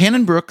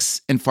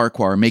 Cannon-Brookes and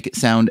Farquhar make it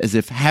sound as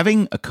if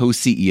having a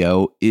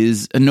co-CEO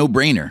is a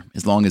no-brainer,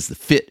 as long as the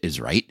fit is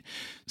right.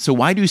 So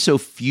why do so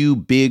few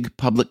big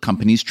public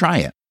companies try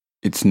it?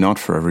 It's not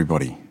for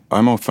everybody.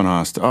 I'm often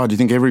asked, do you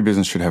think every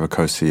business should have a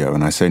co-CEO?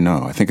 And I say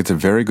no. I think it's a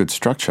very good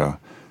structure.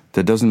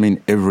 That doesn't mean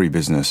every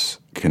business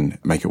can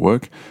make it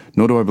work,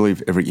 nor do I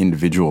believe every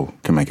individual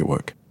can make it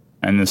work.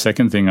 And the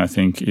second thing I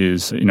think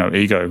is,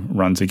 ego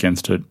runs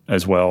against it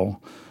as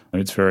well.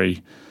 It's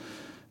very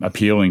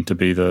appealing to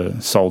be the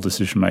sole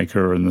decision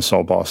maker and the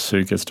sole boss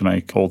who gets to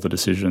make all the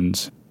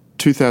decisions.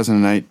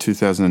 2008,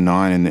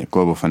 2009 in the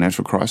global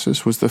financial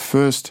crisis was the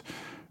first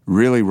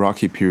really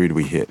rocky period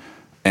we hit.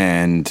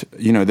 And,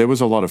 there was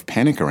a lot of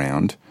panic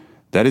around.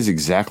 That is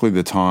exactly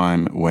the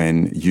time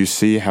when you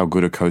see how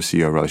good a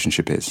co-CEO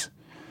relationship is.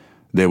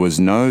 There was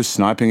no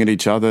sniping at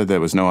each other. There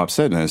was no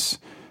upsetness.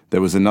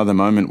 There was another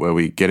moment where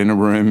we get in a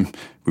room,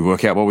 we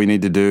work out what we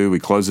need to do, we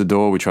close the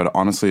door, we try to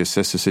honestly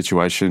assess the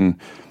situation.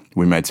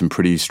 We made some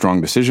pretty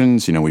strong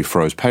decisions. We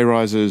froze pay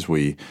rises,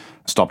 we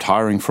stopped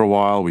hiring for a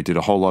while, we did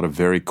a whole lot of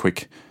very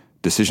quick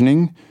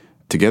decisioning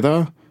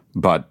together.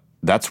 But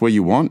that's where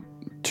you want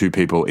 2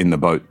 people in the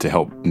boat to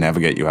help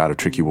navigate you out of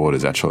tricky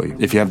waters, actually.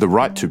 If you have the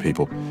right 2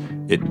 people,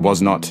 it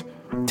was not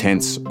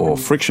tense or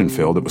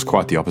friction-filled, it was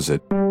quite the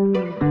opposite.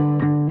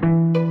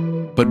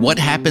 But what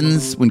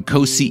happens when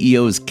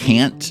co-CEOs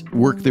can't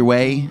work their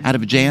way out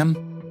of a jam?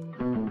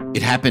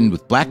 It happened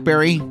with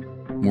BlackBerry.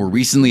 More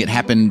recently, it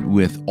happened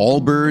with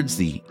Allbirds,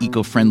 the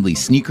eco-friendly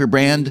sneaker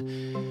brand.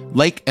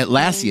 Like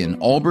Atlassian,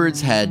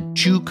 Allbirds had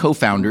 2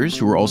 co-founders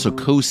who were also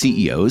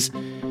co-CEOs.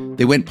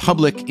 They went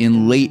public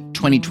in late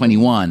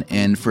 2021,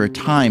 and for a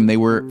time they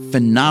were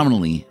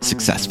phenomenally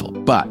successful,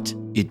 but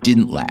it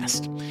didn't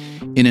last.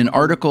 In an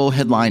article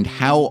headlined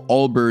 "How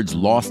Allbirds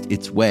Lost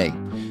Its Way,"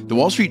 the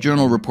Wall Street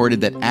Journal reported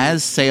that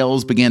as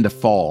sales began to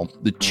fall,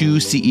 the two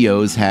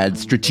CEOs had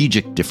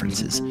strategic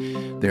differences.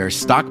 Their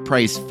stock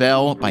price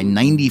fell by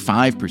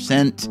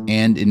 95%,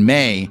 and in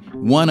May,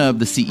 one of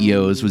the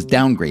CEOs was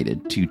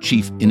downgraded to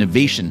Chief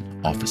Innovation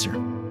Officer.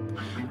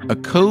 A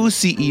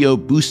co-CEO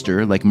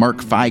booster like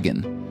Mark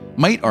Feigen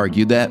might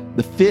argue that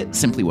the fit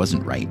simply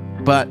wasn't right,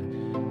 but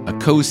a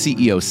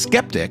co-CEO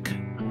skeptic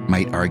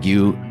might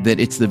argue that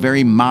it's the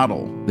very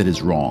model that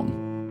is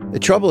wrong. The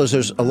trouble is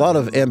there's a lot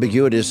of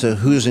ambiguity as to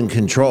who's in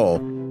control.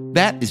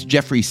 That is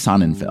Jeffrey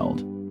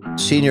Sonnenfeld,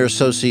 Senior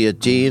Associate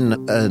Dean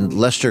and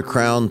Lester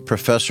Crown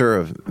Professor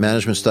of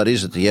Management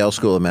Studies at the Yale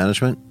School of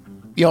Management.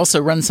 You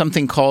also run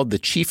something called the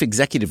Chief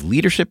Executive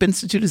Leadership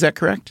Institute, is that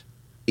correct?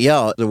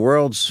 Yeah, the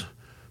world's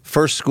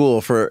first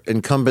school for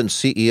incumbent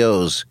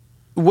CEOs.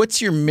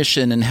 What's your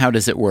mission and how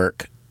does it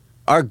work?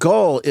 Our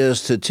goal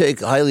is to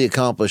take highly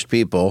accomplished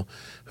people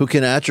who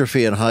can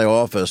atrophy in high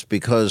office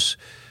because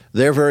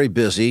they're very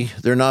busy.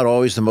 They're not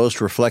always the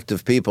most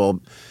reflective people.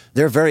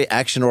 They're very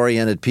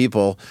action-oriented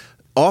people,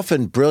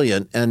 often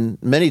brilliant and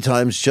many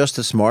times just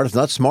as smart, if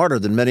not smarter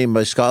than many of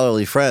my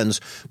scholarly friends,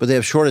 but they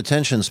have short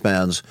attention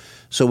spans.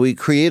 So we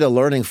create a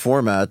learning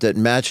format that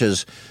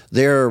matches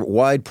their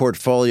wide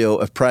portfolio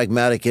of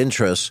pragmatic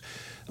interests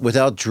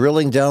without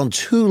drilling down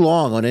too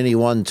long on any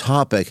one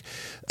topic.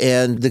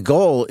 And the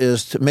goal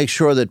is to make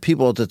sure that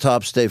people at the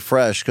top stay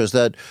fresh, because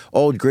that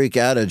old Greek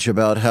adage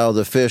about how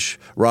the fish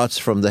rots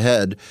from the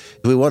head,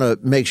 we want to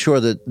make sure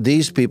that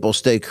these people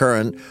stay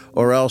current,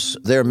 or else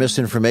their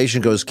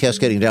misinformation goes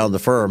cascading down the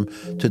firm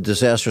to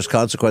disastrous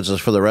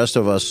consequences for the rest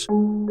of us.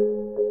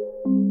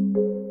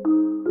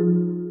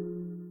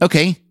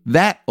 Okay,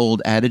 that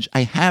old adage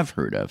I have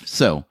heard of.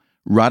 So,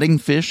 rotting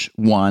fish,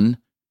 1,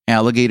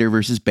 alligator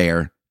versus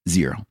bear,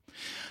 0.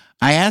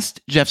 I asked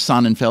Jeff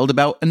Sonnenfeld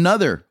about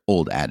another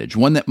old adage,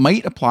 one that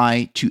might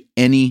apply to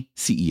any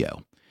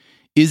CEO.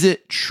 Is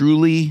it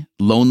truly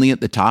lonely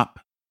at the top?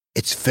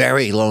 It's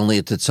very lonely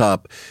at the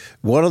top.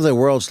 One of the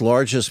world's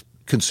largest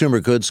consumer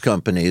goods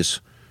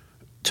companies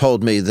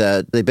told me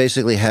that they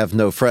basically have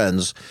no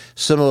friends.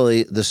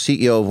 Similarly, the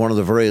CEO of one of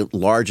the very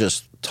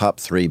largest top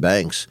 3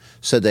 banks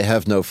said they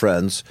have no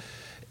friends.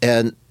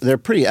 And they're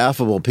pretty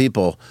affable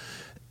people.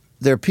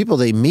 They're people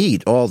they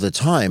meet all the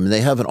time, and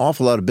they have an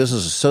awful lot of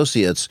business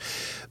associates,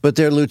 but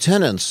they're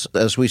lieutenants,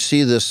 as we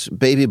see this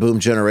baby boom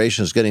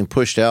generation is getting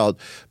pushed out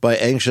by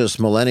anxious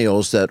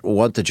millennials that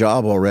want the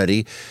job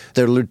already.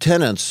 Their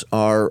lieutenants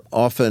are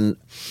often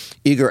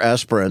eager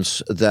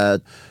aspirants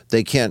that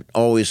they can't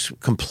always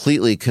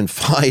completely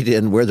confide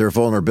in where their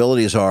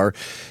vulnerabilities are.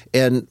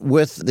 And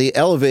with the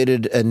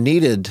elevated and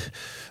needed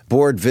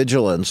board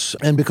vigilance,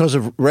 and because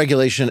of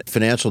regulation,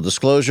 financial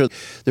disclosure,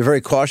 they're very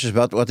cautious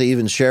about what they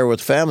even share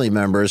with family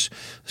members.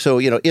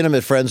 So,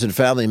 intimate friends and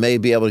family may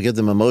be able to give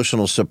them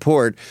emotional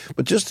support,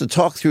 but just to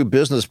talk through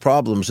business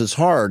problems, it's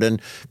hard.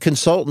 And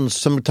consultants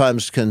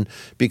sometimes can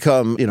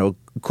become,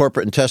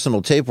 corporate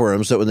intestinal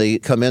tapeworms that when they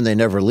come in, they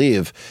never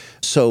leave.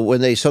 So when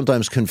they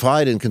sometimes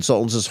confide in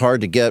consultants, it's hard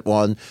to get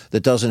one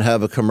that doesn't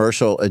have a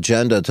commercial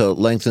agenda to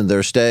lengthen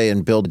their stay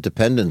and build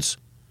dependence.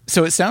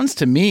 So it sounds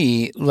to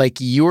me like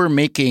you're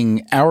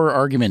making our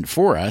argument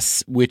for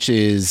us, which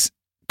is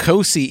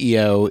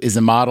co-CEO is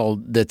a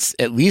model that's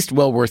at least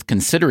well worth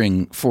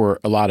considering for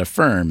a lot of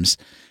firms.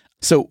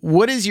 So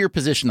what is your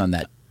position on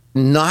that?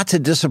 Not to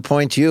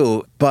disappoint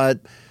you,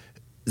 but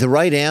the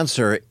right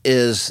answer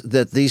is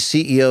that these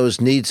CEOs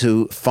need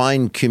to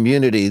find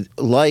community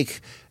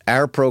like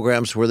our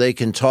programs where they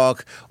can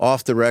talk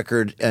off the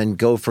record and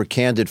go for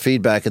candid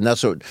feedback. And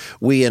that's what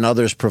we and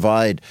others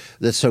provide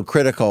that's so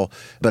critical.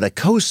 But a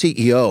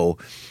co-CEO,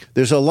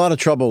 there's a lot of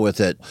trouble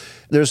with it.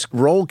 There's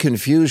role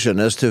confusion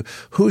as to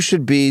who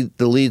should be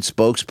the lead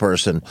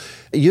spokesperson.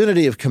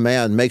 Unity of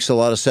command makes a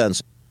lot of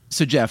sense.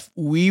 So, Jeff,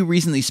 we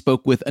recently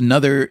spoke with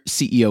another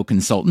CEO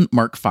consultant,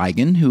 Mark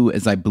Feigen, who,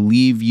 as I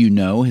believe you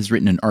know, has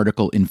written an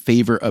article in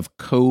favor of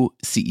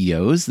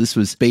co-CEOs. This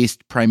was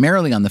based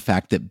primarily on the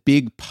fact that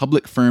big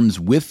public firms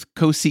with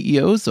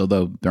co-CEOs,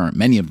 although there aren't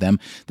many of them,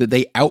 that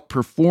they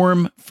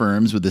outperform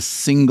firms with a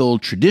single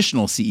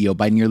traditional CEO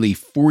by nearly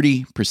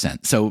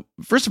 40%. So,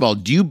 first of all,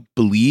 do you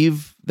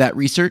believe that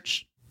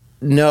research?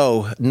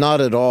 No,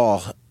 not at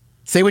all.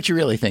 Say what you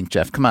really think,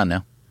 Jeff. Come on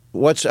now.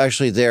 What's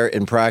actually there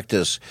in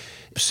practice?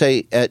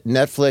 Say at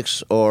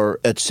Netflix or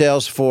at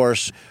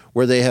Salesforce,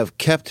 where they have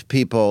kept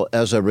people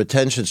as a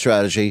retention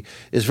strategy,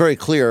 is very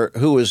clear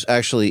who is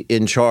actually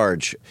in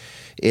charge.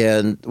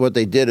 And what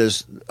they did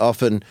is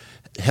often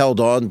held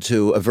on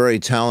to a very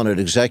talented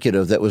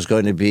executive that was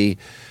going to be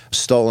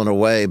stolen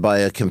away by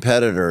a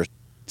competitor.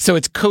 So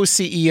it's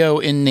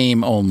co-CEO in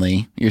name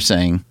only, you're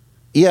saying?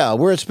 Yeah,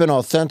 where it's been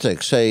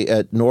authentic, say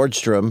at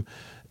Nordstrom,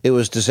 it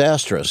was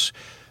disastrous.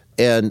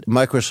 And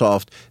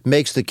Microsoft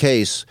makes the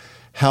case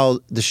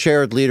how the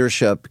shared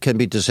leadership can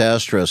be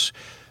disastrous.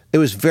 It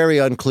was very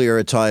unclear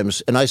at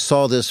times, and I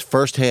saw this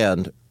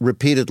firsthand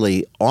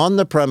repeatedly on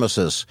the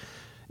premises.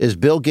 Is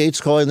Bill Gates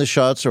calling the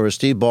shots or is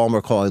Steve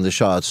Ballmer calling the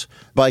shots?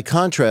 By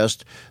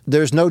contrast,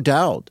 there's no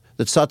doubt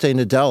that Satya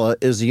Nadella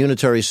is the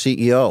unitary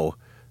CEO.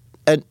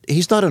 And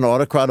he's not an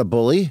autocrat, a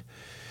bully.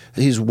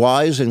 He's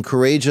wise and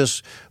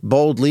courageous,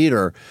 bold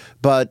leader,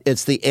 but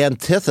it's the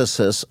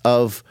antithesis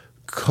of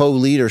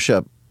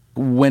co-leadership.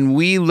 When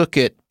we look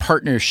at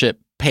partnership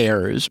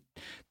pairs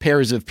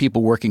of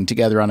people working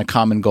together on a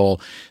common goal,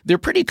 they're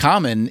pretty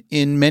common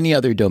in many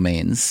other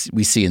domains.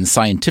 We see in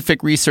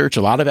scientific research,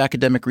 a lot of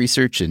academic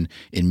research, in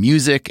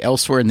music,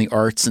 elsewhere in the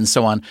arts, and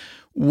so on.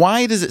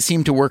 Why does it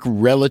seem to work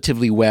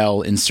relatively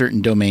well in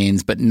certain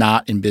domains, but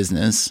not in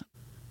business?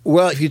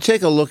 Well, if you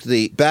take a look at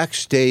the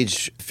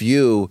backstage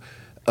view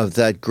of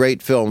that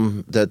great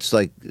film that's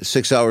like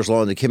 6 hours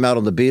long that came out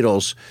on the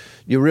Beatles,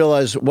 you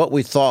realize what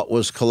we thought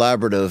was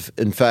collaborative,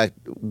 in fact,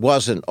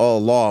 wasn't all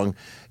along.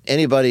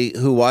 Anybody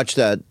who watched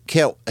that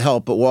can't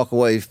help but walk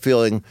away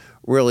feeling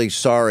really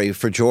sorry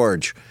for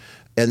George,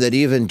 and that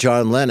even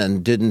John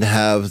Lennon didn't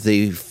have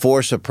the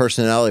force of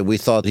personality we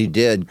thought he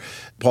did.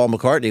 Paul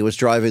McCartney was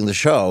driving the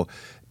show,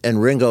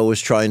 and Ringo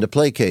was trying to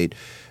placate.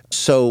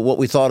 So what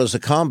we thought as a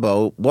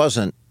combo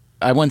wasn't.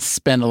 I once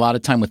spent a lot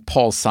of time with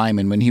Paul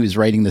Simon when he was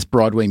writing this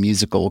Broadway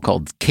musical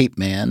called Cape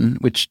Man,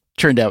 which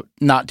turned out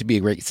not to be a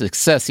great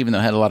success, even though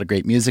it had a lot of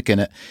great music in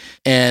it.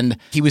 And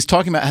he was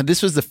talking about how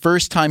this was the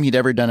first time he'd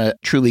ever done a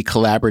truly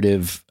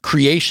collaborative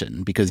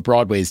creation, because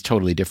Broadway is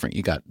totally different.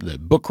 You got the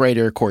book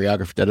writer,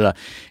 choreographer, da-da-da.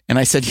 And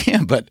I said,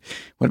 yeah, but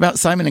what about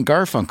Simon and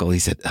Garfunkel? He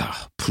said,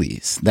 oh,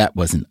 please, that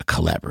wasn't a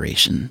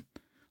collaboration.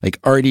 Like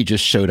Artie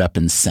just showed up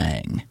and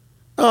sang.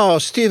 Oh,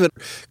 Stephen,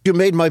 you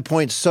made my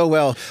point so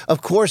well.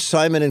 Of course,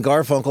 Simon and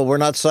Garfunkel were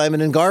not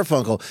Simon and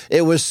Garfunkel.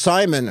 It was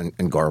Simon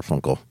and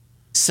Garfunkel.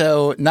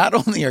 So not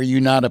only are you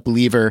not a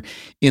believer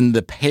in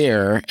the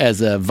pair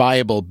as a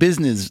viable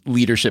business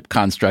leadership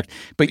construct,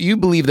 but you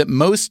believe that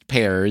most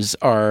pairs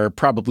are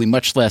probably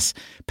much less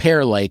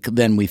pair-like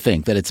than we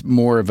think, that it's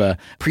more of a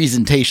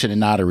presentation and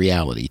not a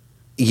reality.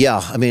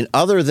 Yeah, I mean,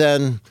 other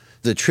than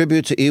the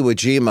tribute to Iwo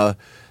Jima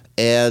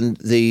and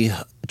the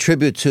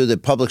tribute to the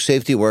public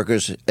safety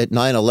workers at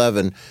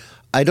 9/11,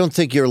 I don't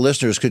think your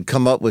listeners could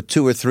come up with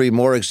 2 or 3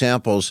 more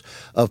examples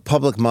of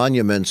public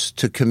monuments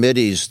to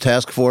committees,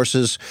 task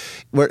forces,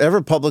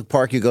 wherever public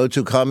park you go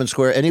to, Common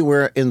Square,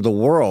 anywhere in the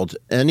world,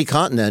 any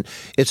continent.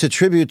 It's a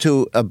tribute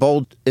to a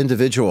bold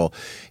individual.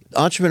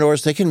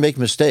 Entrepreneurs, they can make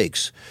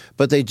mistakes,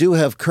 but they do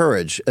have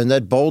courage, and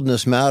that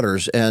boldness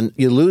matters, and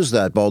you lose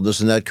that boldness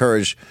and that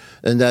courage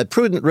and that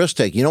prudent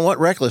risk-taking. You don't want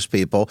reckless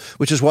people,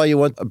 which is why you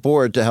want a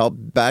board to help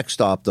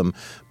backstop them,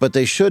 but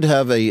they should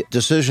have a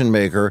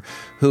decision-maker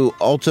who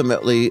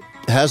ultimately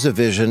has a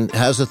vision,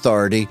 has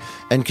authority,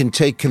 and can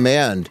take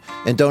command,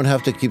 and don't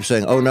have to keep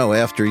saying, oh no,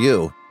 after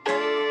you.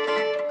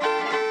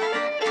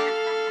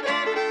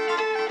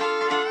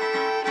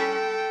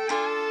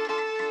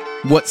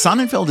 What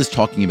Sonnenfeld is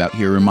talking about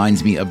here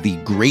reminds me of the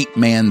great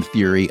man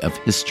theory of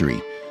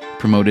history,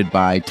 promoted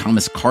by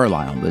Thomas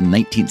Carlyle, the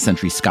 19th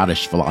century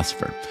Scottish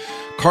philosopher.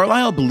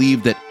 Carlyle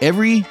believed that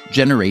every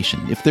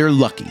generation, if they're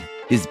lucky,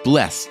 is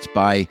blessed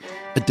by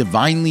a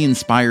divinely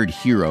inspired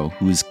hero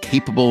who is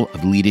capable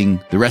of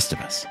leading the rest of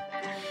us.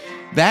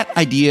 That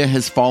idea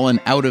has fallen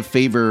out of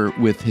favor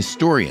with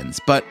historians,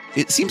 but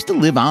it seems to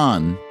live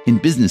on in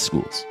business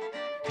schools.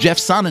 Jeff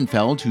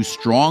Sonnenfeld, who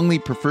strongly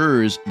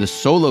prefers the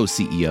solo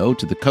CEO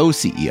to the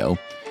co-CEO,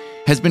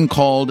 has been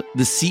called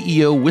the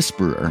CEO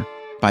Whisperer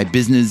by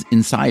Business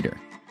Insider.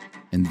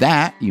 And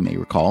that, you may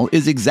recall,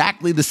 is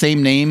exactly the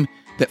same name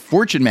that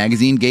Fortune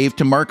magazine gave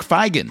to Mark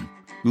Feigen,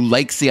 who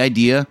likes the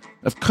idea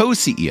of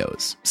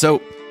co-CEOs. So,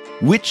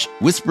 which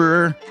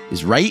whisperer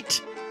is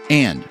right?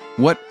 And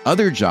what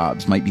other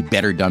jobs might be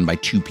better done by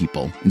 2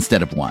 people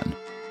instead of 1?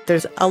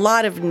 There's a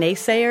lot of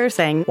naysayers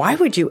saying, why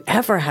would you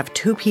ever have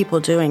 2 people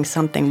doing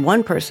something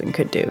one person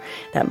could do?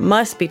 That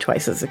must be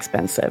twice as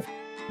expensive.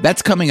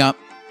 That's coming up.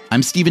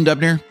 I'm Stephen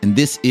Dubner, and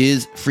this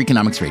is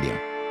Freakonomics Radio.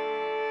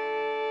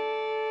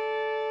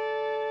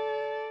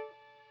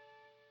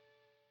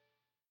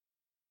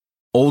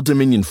 Old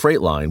Dominion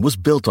Freight Line was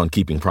built on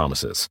keeping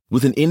promises.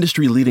 With an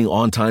industry-leading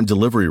on-time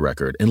delivery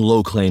record and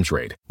low claims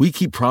rate, we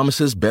keep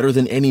promises better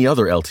than any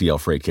other LTL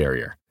freight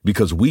carrier.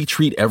 Because we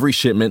treat every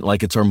shipment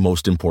like it's our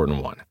most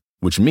important one.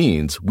 Which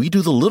means we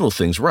do the little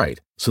things right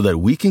so that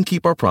we can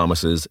keep our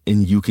promises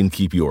and you can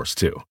keep yours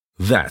too.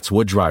 That's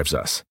what drives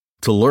us.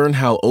 To learn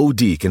how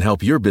OD can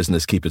help your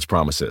business keep its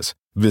promises,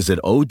 visit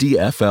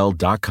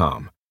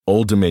odfl.com.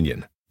 Old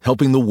Dominion,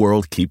 helping the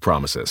world keep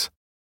promises.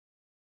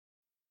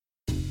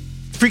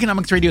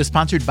 Freakonomics Radio is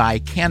sponsored by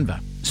Canva.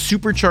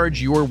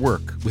 Supercharge your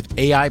work with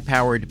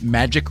AI-powered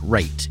Magic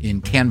Write in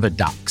Canva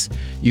Docs.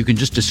 You can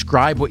just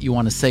describe what you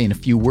want to say in a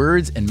few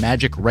words, and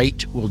Magic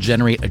Write will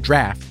generate a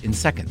draft in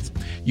seconds.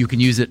 You can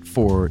use it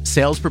for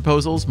sales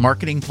proposals,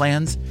 marketing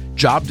plans,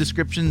 job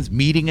descriptions,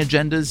 meeting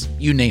agendas,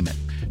 you name it.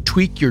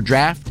 Tweak your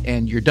draft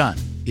and you're done.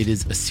 It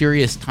is a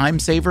serious time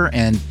saver,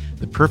 and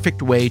the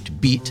perfect way to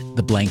beat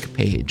the blank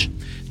page.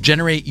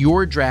 Generate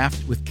your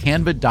draft with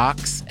Canva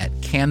Docs at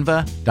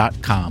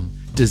canva.com,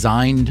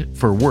 designed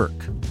for work.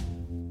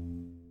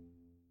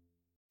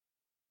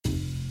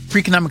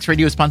 Freakonomics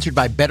Radio is sponsored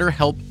by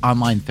BetterHelp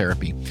Online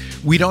Therapy.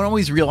 We don't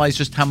always realize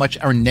just how much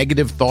our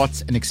negative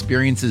thoughts and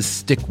experiences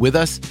stick with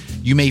us.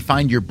 You may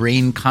find your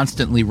brain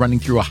constantly running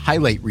through a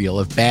highlight reel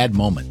of bad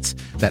moments.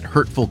 That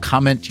hurtful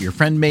comment your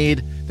friend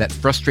made, that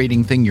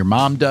frustrating thing your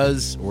mom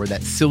does, or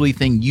that silly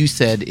thing you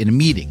said in a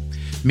meeting.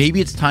 Maybe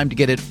it's time to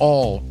get it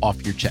all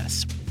off your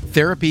chest.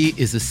 Therapy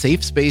is a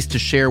safe space to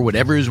share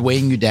whatever is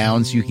weighing you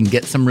down so you can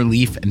get some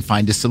relief and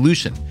find a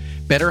solution.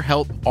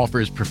 BetterHelp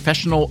offers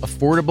professional,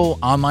 affordable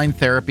online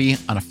therapy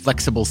on a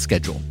flexible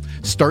schedule.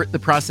 Start the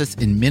process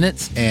in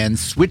minutes and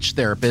switch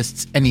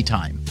therapists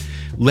anytime.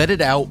 Let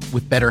it out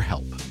with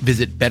BetterHelp.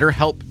 Visit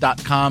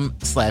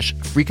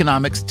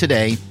betterhelp.com/Freakonomics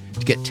today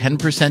to get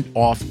 10%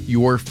 off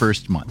your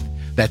first month.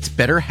 That's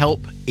BetterHelp,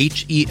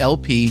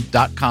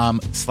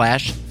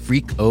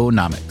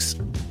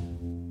 HELP.com/Freakonomics.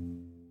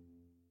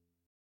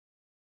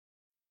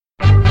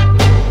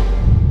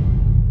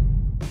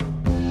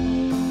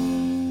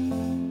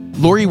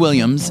 Lori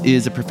Williams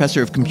is a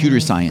professor of computer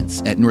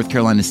science at North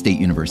Carolina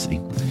State University.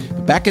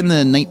 Back in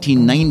the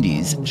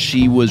 1990s,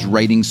 she was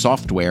writing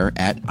software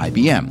at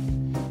IBM.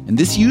 And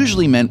this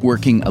usually meant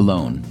working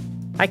alone.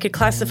 I could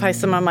classify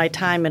some of my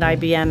time at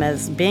IBM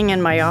as being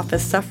in my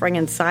office suffering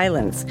in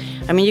silence.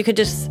 I mean, you could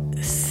just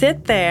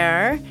sit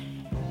there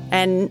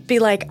and be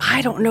like,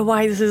 I don't know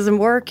why this isn't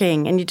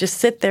working. And you just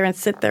sit there and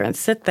sit there and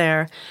sit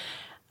there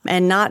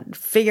and not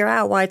figure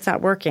out why it's not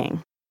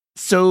working.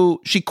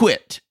 So she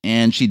quit,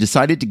 and she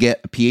decided to get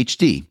a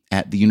PhD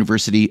at the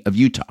University of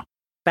Utah.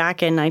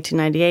 Back in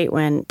 1998,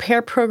 when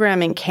pair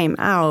programming came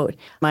out,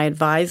 my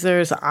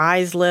advisor's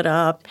eyes lit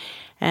up.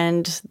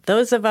 And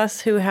those of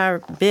us who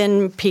have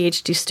been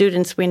PhD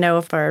students, we know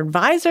if our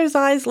advisor's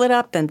eyes lit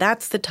up, then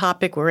that's the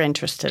topic we're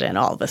interested in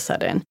all of a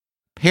sudden.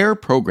 Pair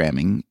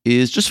programming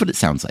is just what it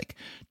sounds like.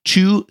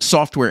 Two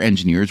software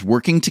engineers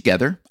working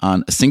together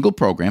on a single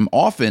program,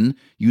 often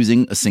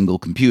using a single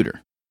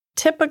computer.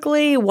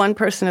 Typically, one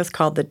person is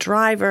called the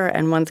driver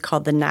and one's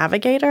called the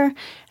navigator.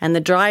 And the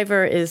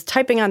driver is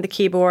typing on the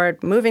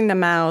keyboard, moving the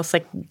mouse,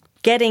 like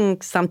getting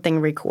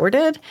something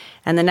recorded.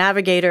 And the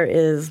navigator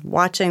is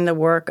watching the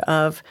work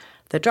of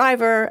the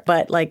driver.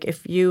 But like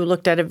if you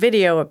looked at a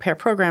video of pair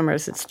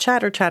programmers, it's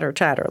chatter, chatter,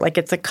 chatter. Like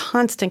it's a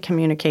constant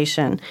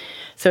communication.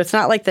 So it's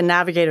not like the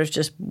navigator's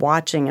just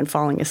watching and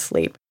falling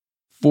asleep.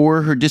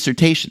 For her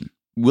dissertation,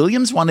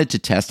 Williams wanted to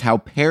test how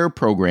pair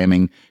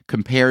programming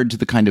compared to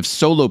the kind of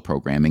solo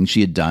programming she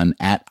had done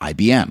at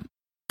IBM.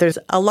 There's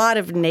a lot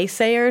of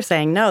naysayers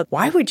saying, no,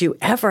 why would you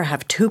ever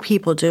have two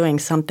people doing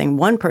something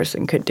one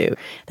person could do?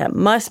 That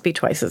must be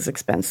twice as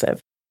expensive.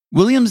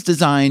 Williams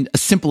designed a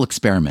simple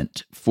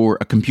experiment for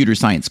a computer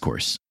science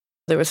course.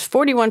 There was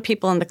 41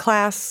 people in the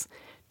class.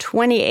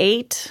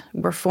 28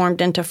 were formed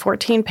into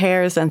 14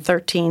 pairs, and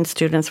 13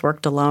 students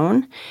worked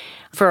alone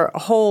for a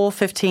whole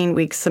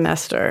 15-week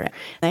semester.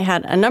 They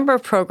had a number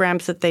of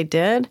programs that they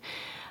did,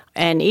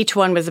 and each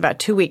one was about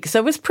 2 weeks. So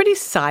it was pretty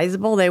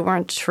sizable. They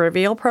weren't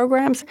trivial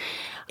programs.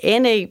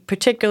 In a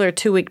particular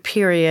 2-week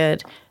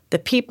period, the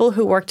people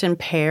who worked in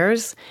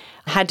pairs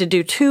had to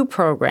do 2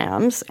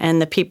 programs,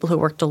 and the people who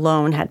worked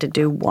alone had to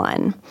do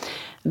 1.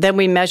 Then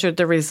we measured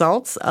the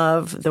results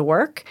of the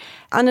work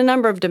on a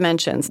number of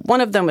dimensions.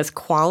 One of them was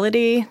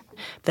quality.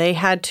 They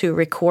had to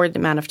record the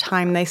amount of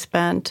time they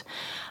spent.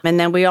 And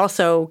then we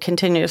also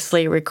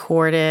continuously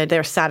recorded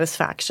their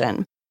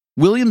satisfaction.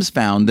 Williams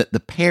found that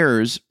the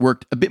pairs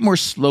worked a bit more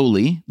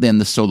slowly than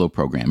the solo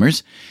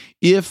programmers.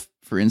 If,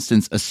 for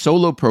instance, a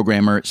solo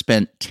programmer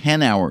spent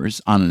 10 hours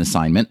on an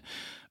assignment,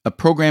 a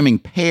programming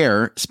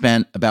pair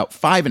spent about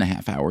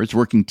 5.5 hours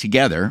working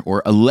together,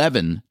 or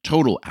 11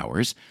 total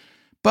hours,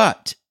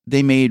 but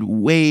they made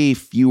way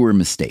fewer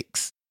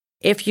mistakes.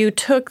 If you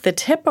took the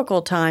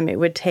typical time it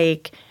would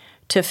take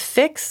to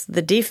fix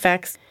the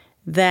defects,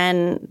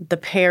 then the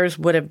pairs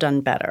would have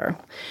done better.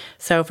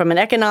 So from an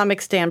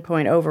economic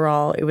standpoint,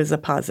 overall, it was a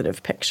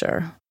positive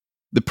picture.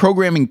 The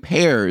programming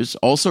pairs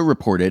also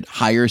reported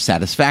higher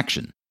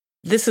satisfaction.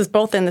 This is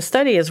both in the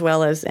study as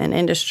well as in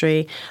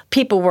industry.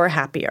 People were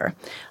happier.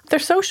 They're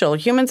social.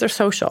 Humans are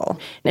social.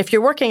 And if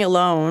you're working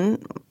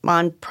alone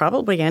on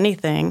probably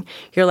anything,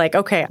 you're like,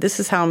 okay, this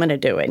is how I'm going to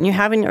do it. And you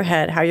have in your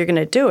head how you're going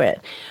to do it.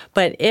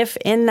 But if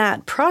in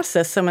that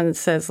process someone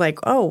says like,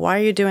 oh, why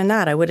are you doing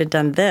that? I would have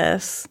done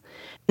this.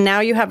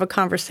 Now you have a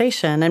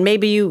conversation, and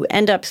maybe you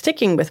end up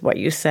sticking with what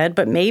you said,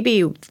 but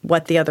maybe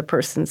what the other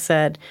person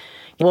said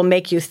will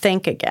make you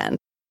think again.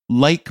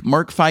 Like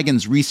Mark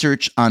Feigen's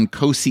research on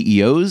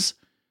co-CEOs,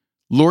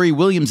 Lori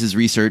Williams'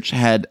 research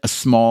had a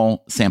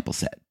small sample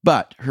set,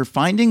 but her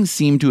findings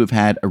seem to have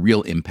had a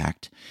real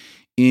impact.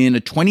 In a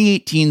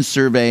 2018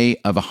 survey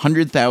of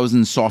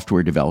 100,000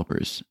 software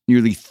developers,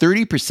 nearly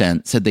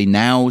 30% said they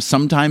now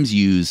sometimes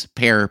use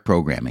pair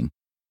programming.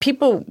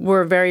 people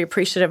were very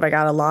appreciative. I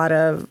got a lot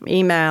of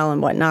email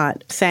and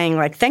whatnot saying,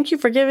 like, thank you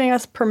for giving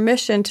us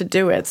permission to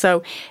do it.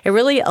 So it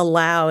really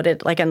allowed,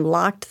 it like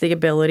unlocked the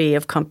ability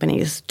of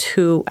companies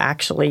to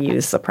actually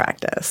use the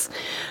practice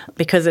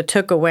because it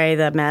took away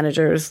the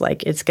managers,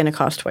 like, it's going to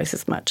cost twice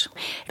as much.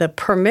 The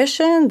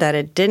permission that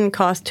it didn't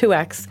cost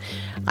 2x,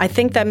 I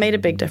think that made a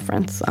big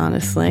difference,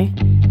 honestly.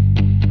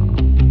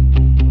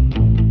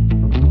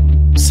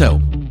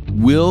 So,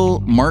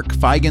 will Mark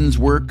Feigen's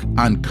work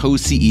on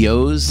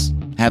co-CEOs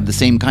have the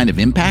same kind of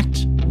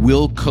impact?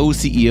 Will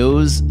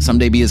co-CEOs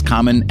someday be as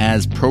common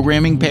as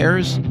programming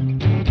pairs?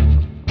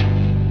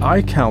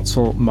 I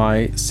counsel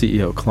my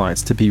CEO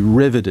clients to be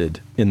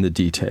riveted in the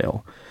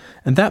detail.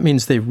 And that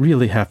means they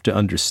really have to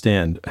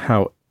understand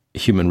how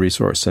human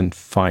resource and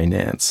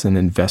finance and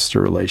investor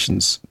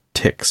relations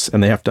ticks.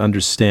 And they have to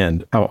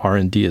understand how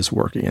R&D is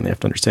working. And they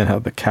have to understand how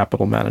the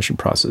capital management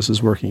process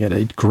is working at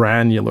a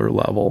granular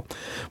level.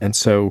 And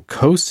so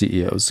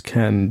co-CEOs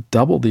can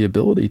double the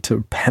ability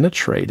to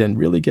penetrate and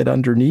really get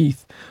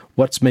underneath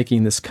what's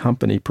making this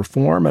company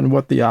perform and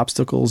what the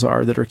obstacles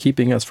are that are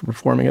keeping us from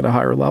performing at a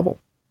higher level.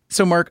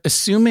 So, Mark,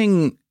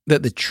 assuming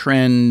that the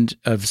trend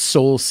of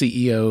sole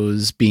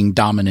CEOs being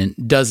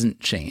dominant doesn't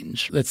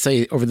change, let's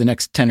say over the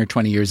next 10 or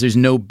 20 years, there's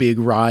no big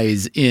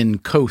rise in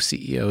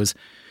co-CEOs.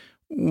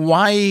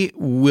 Why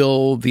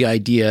will the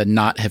idea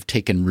not have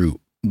taken root?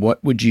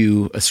 What would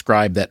you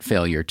ascribe that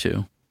failure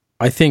to?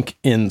 I think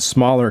in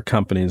smaller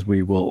companies,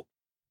 we will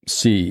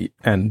see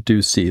and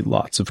do see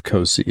lots of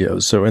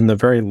co-CEOs. So in the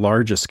very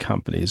largest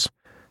companies,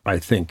 I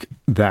think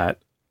that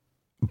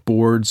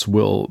boards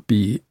will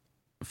be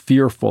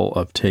fearful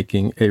of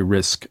taking a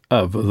risk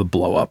of the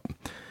blow up.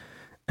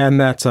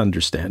 And that's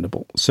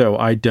understandable. So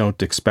I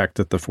don't expect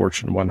that the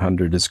Fortune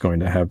 100 is going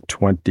to have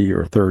 20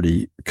 or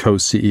 30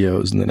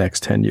 co-CEOs in the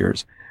next 10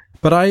 years.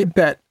 But I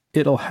bet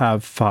it'll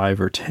have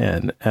 5 or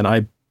 10. And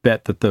I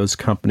bet that those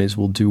companies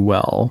will do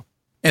well.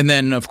 And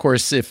then, of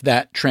course, if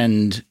that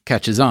trend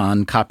catches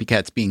on,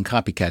 copycats being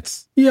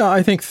copycats. Yeah,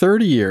 I think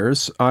 30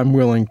 years, I'm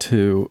willing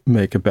to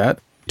make a bet.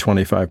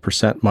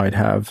 25% might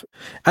have.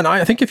 And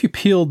I think if you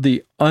peeled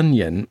the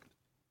onion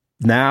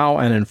now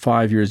and in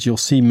 5 years, you'll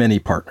see many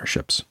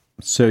partnerships.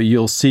 So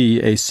you'll see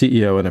a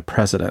CEO and a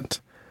president.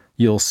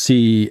 You'll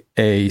see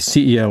a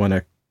CEO and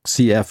a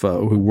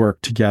CFO who work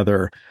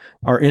together,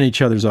 are in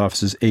each other's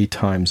offices 8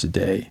 times a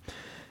day.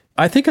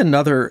 I think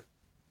another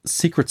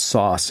secret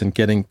sauce in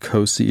getting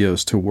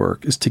co-CEOs to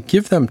work is to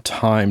give them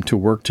time to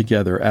work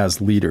together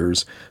as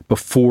leaders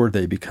before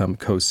they become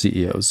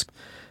co-CEOs.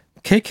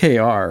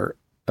 KKR,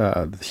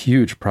 the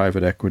huge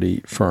private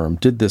equity firm,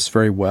 did this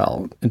very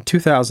well. In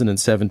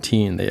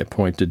 2017, they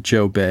appointed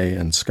Joe Bay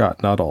and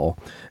Scott Nuttall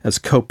as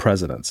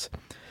co-presidents.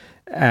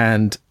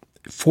 And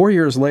 4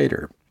 years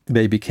later,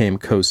 they became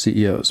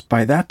co-CEOs.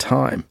 By that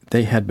time,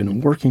 they had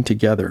been working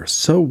together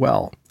so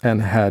well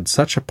and had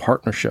such a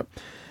partnership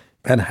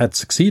and had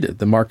succeeded.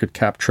 The market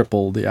cap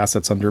tripled, the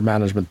assets under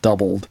management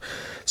doubled.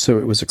 So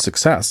it was a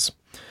success.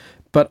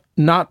 But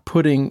not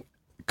putting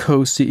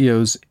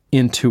co-CEOs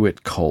into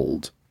it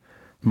cold.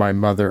 My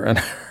mother and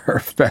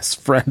her best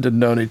friend had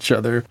known each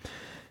other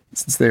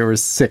since they were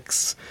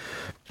 6.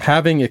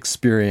 Having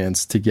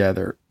experience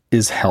together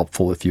is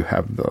helpful if you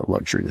have the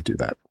luxury to do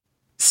that.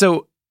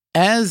 So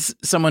as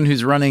someone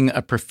who's running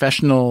a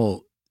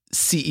professional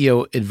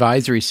CEO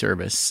advisory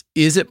service,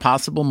 is it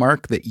possible,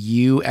 Mark, that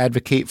you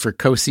advocate for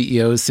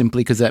co-CEOs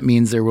simply because that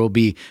means there will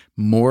be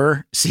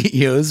more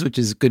CEOs, which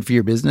is good for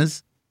your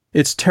business?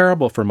 It's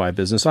terrible for my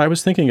business. I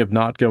was thinking of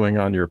not going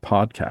on your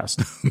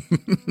podcast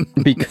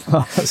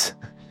because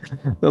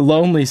the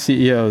lonely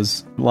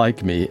CEOs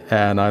like me,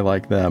 and I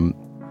like them,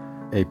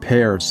 a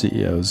pair of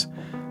CEOs,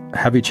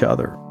 have each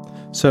other.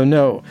 So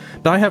no,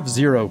 I have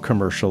zero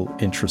commercial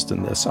interest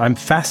in this. I'm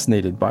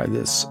fascinated by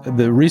this.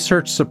 The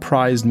research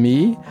surprised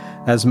me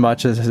as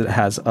much as it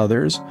has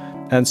others,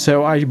 and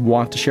so I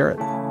want to share it.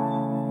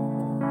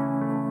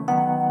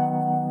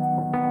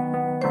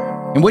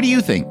 And what do you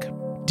think?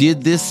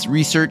 Did this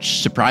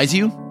research surprise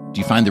you?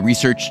 Do you find the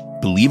research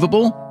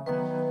believable?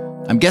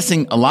 I'm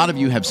guessing a lot of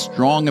you have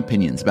strong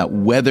opinions about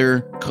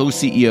whether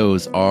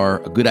co-CEOs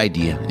are a good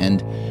idea,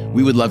 and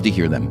we would love to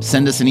hear them.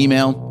 Send us an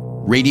email,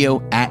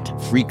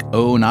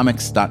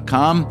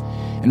 radio@freakonomics.com.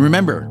 And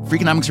remember,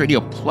 Freakonomics Radio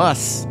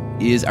Plus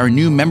is our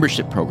new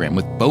membership program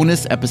with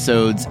bonus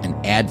episodes and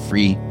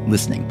ad-free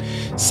listening.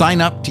 Sign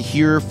up to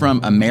hear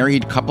from a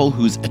married couple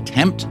whose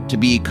attempt to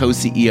be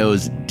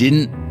co-CEOs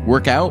didn't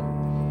work out.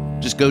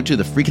 Just go to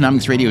the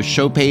Freakonomics Radio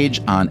show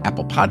page on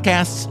Apple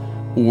Podcasts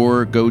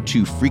or go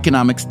to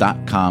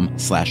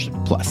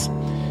freakonomics.com/plus.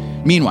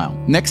 Meanwhile,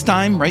 next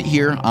time right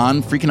here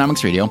on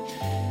Freakonomics Radio,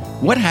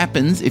 what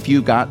happens if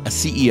you got a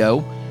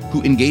CEO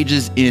who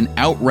engages in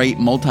outright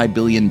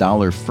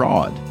multi-billion-dollar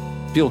fraud?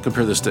 People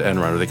compare this to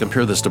Enron, or they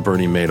compare this to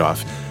Bernie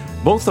Madoff.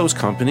 Both those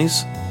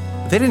companies,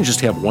 they didn't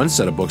just have one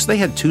set of books, they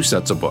had 2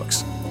 sets of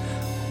books.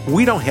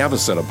 We don't have a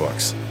set of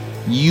books.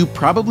 You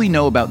probably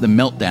know about the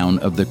meltdown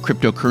of the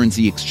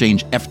cryptocurrency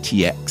exchange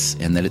FTX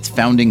and that its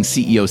founding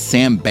CEO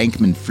Sam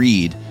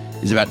Bankman-Fried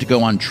is about to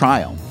go on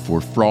trial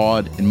for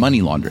fraud and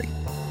money laundering.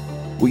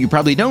 What you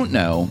probably don't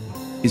know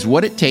is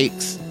what it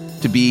takes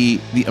to be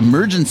the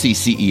emergency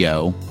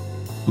CEO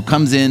who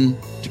comes in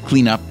to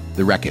clean up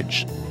the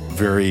wreckage.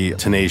 Very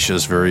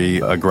tenacious, very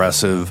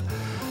aggressive.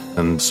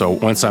 And so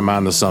once I'm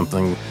onto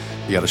something,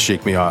 you got to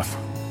shake me off.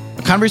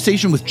 A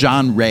conversation with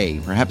John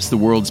Ray, perhaps the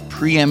world's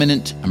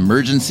preeminent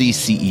emergency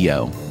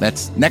CEO.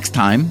 That's next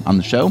time on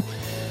the show.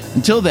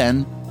 Until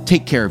then,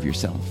 take care of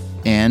yourself.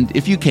 And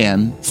if you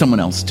can, someone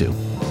else too.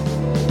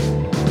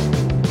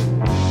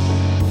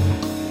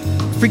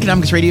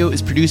 Freakonomics Radio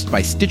is produced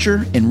by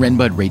Stitcher and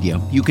Renbud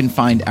Radio. You can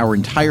find our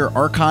entire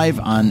archive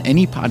on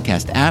any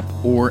podcast app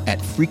or at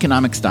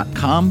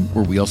Freakonomics.com,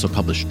 where we also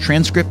publish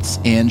transcripts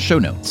and show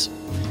notes.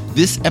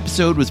 This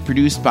episode was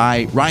produced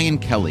by Ryan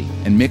Kelly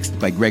and mixed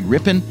by Greg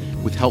Rippin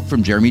with help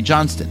from Jeremy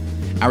Johnston.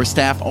 Our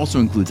staff also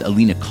includes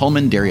Alina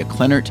Kuhlman, Daria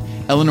Kleinert,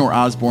 Eleanor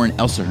Osborne,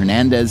 Elsa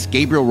Hernandez,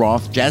 Gabriel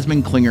Roth,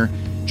 Jasmine Klinger,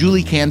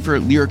 Julie Canfer,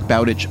 Lyric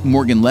Bowditch,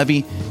 Morgan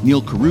Levy,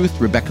 Neil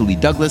Carruth, Rebecca Lee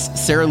Douglas,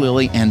 Sarah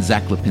Lilly, and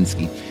Zach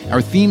Lipinski.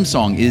 Our theme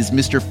song is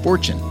Mr.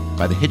 Fortune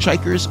by the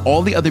Hitchhikers.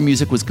 All the other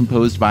music was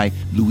composed by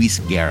Luis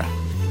Guerra.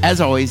 As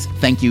always,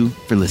 thank you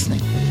for listening.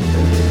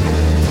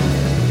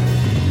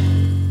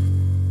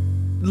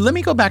 Let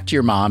me go back to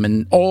your mom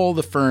and all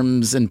the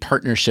firms and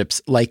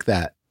partnerships like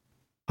that.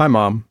 Hi,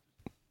 Mom.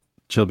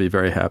 She'll be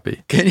very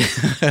happy. Can you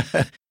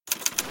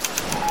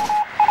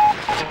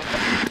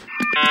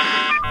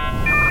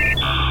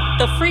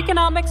The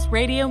Freakonomics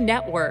Radio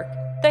Network,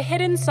 the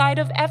hidden side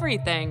of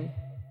everything.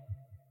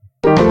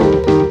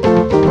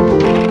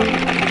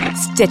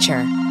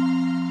 Stitcher.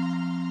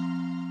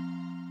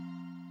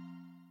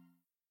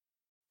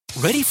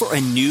 Ready for a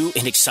new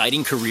and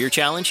exciting career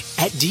challenge?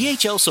 At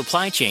DHL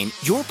Supply Chain,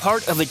 you're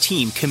part of a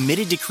team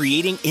committed to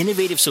creating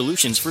innovative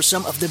solutions for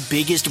some of the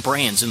biggest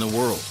brands in the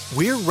world.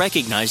 We're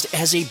recognized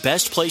as a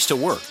best place to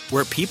work,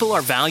 where people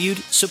are valued,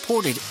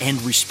 supported,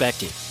 and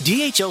respected.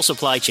 DHL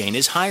Supply Chain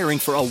is hiring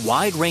for a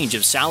wide range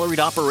of salaried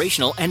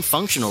operational and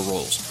functional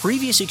roles.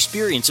 Previous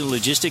experience in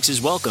logistics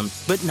is welcome,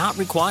 but not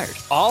required.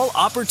 All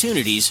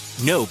opportunities,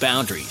 no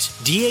boundaries.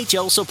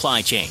 DHL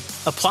Supply Chain.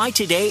 Apply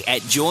today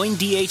at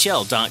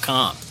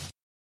joindhl.com.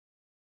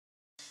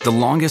 The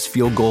longest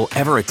field goal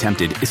ever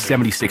attempted is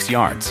 76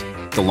 yards.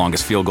 The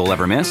longest field goal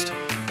ever missed?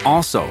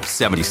 Also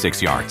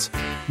 76 yards.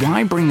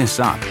 Why bring this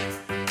up?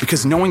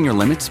 Because knowing your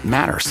limits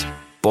matters,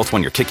 both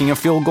when you're kicking a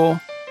field goal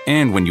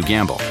and when you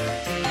gamble.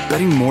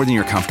 Betting more than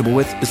you're comfortable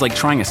with is like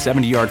trying a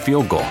 70-yard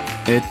field goal.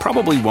 It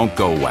probably won't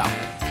go well.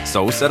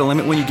 So set a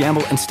limit when you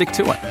gamble and stick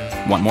to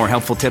it. Want more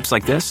helpful tips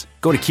like this?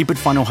 Go to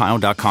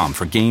keepitfunohio.com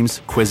for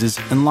games, quizzes,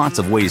 and lots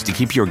of ways to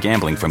keep your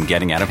gambling from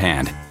getting out of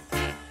hand.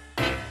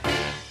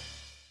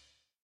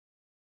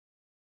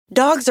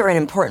 Dogs are an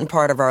important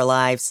part of our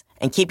lives,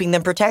 and keeping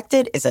them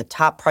protected is a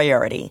top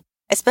priority,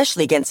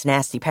 especially against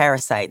nasty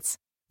parasites.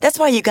 That's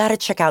why you gotta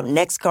check out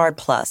NexGard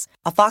Plus,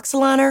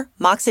 afoxolaner,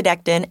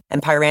 moxidectin,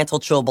 and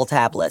pyrantel chewable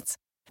tablets.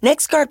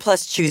 NexGard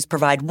Plus chews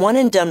provide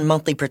one-and-done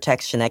monthly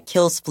protection that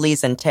kills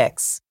fleas and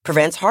ticks,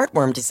 prevents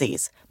heartworm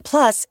disease,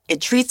 plus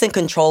it treats and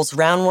controls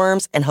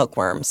roundworms and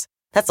hookworms.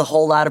 That's a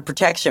whole lot of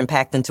protection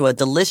packed into a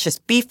delicious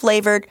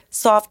beef-flavored,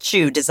 soft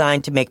chew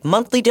designed to make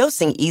monthly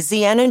dosing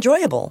easy and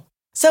enjoyable.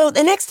 So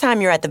the next time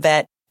you're at the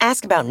vet,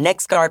 ask about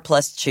NexGard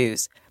Plus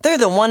chews. They're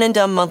the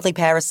one-and-done monthly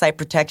parasite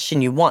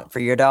protection you want for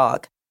your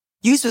dog.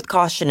 Use with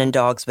caution in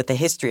dogs with a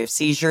history of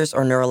seizures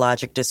or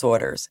neurologic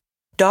disorders.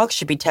 Dogs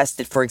should be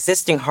tested for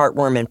existing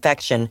heartworm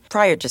infection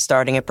prior to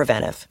starting a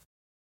preventive.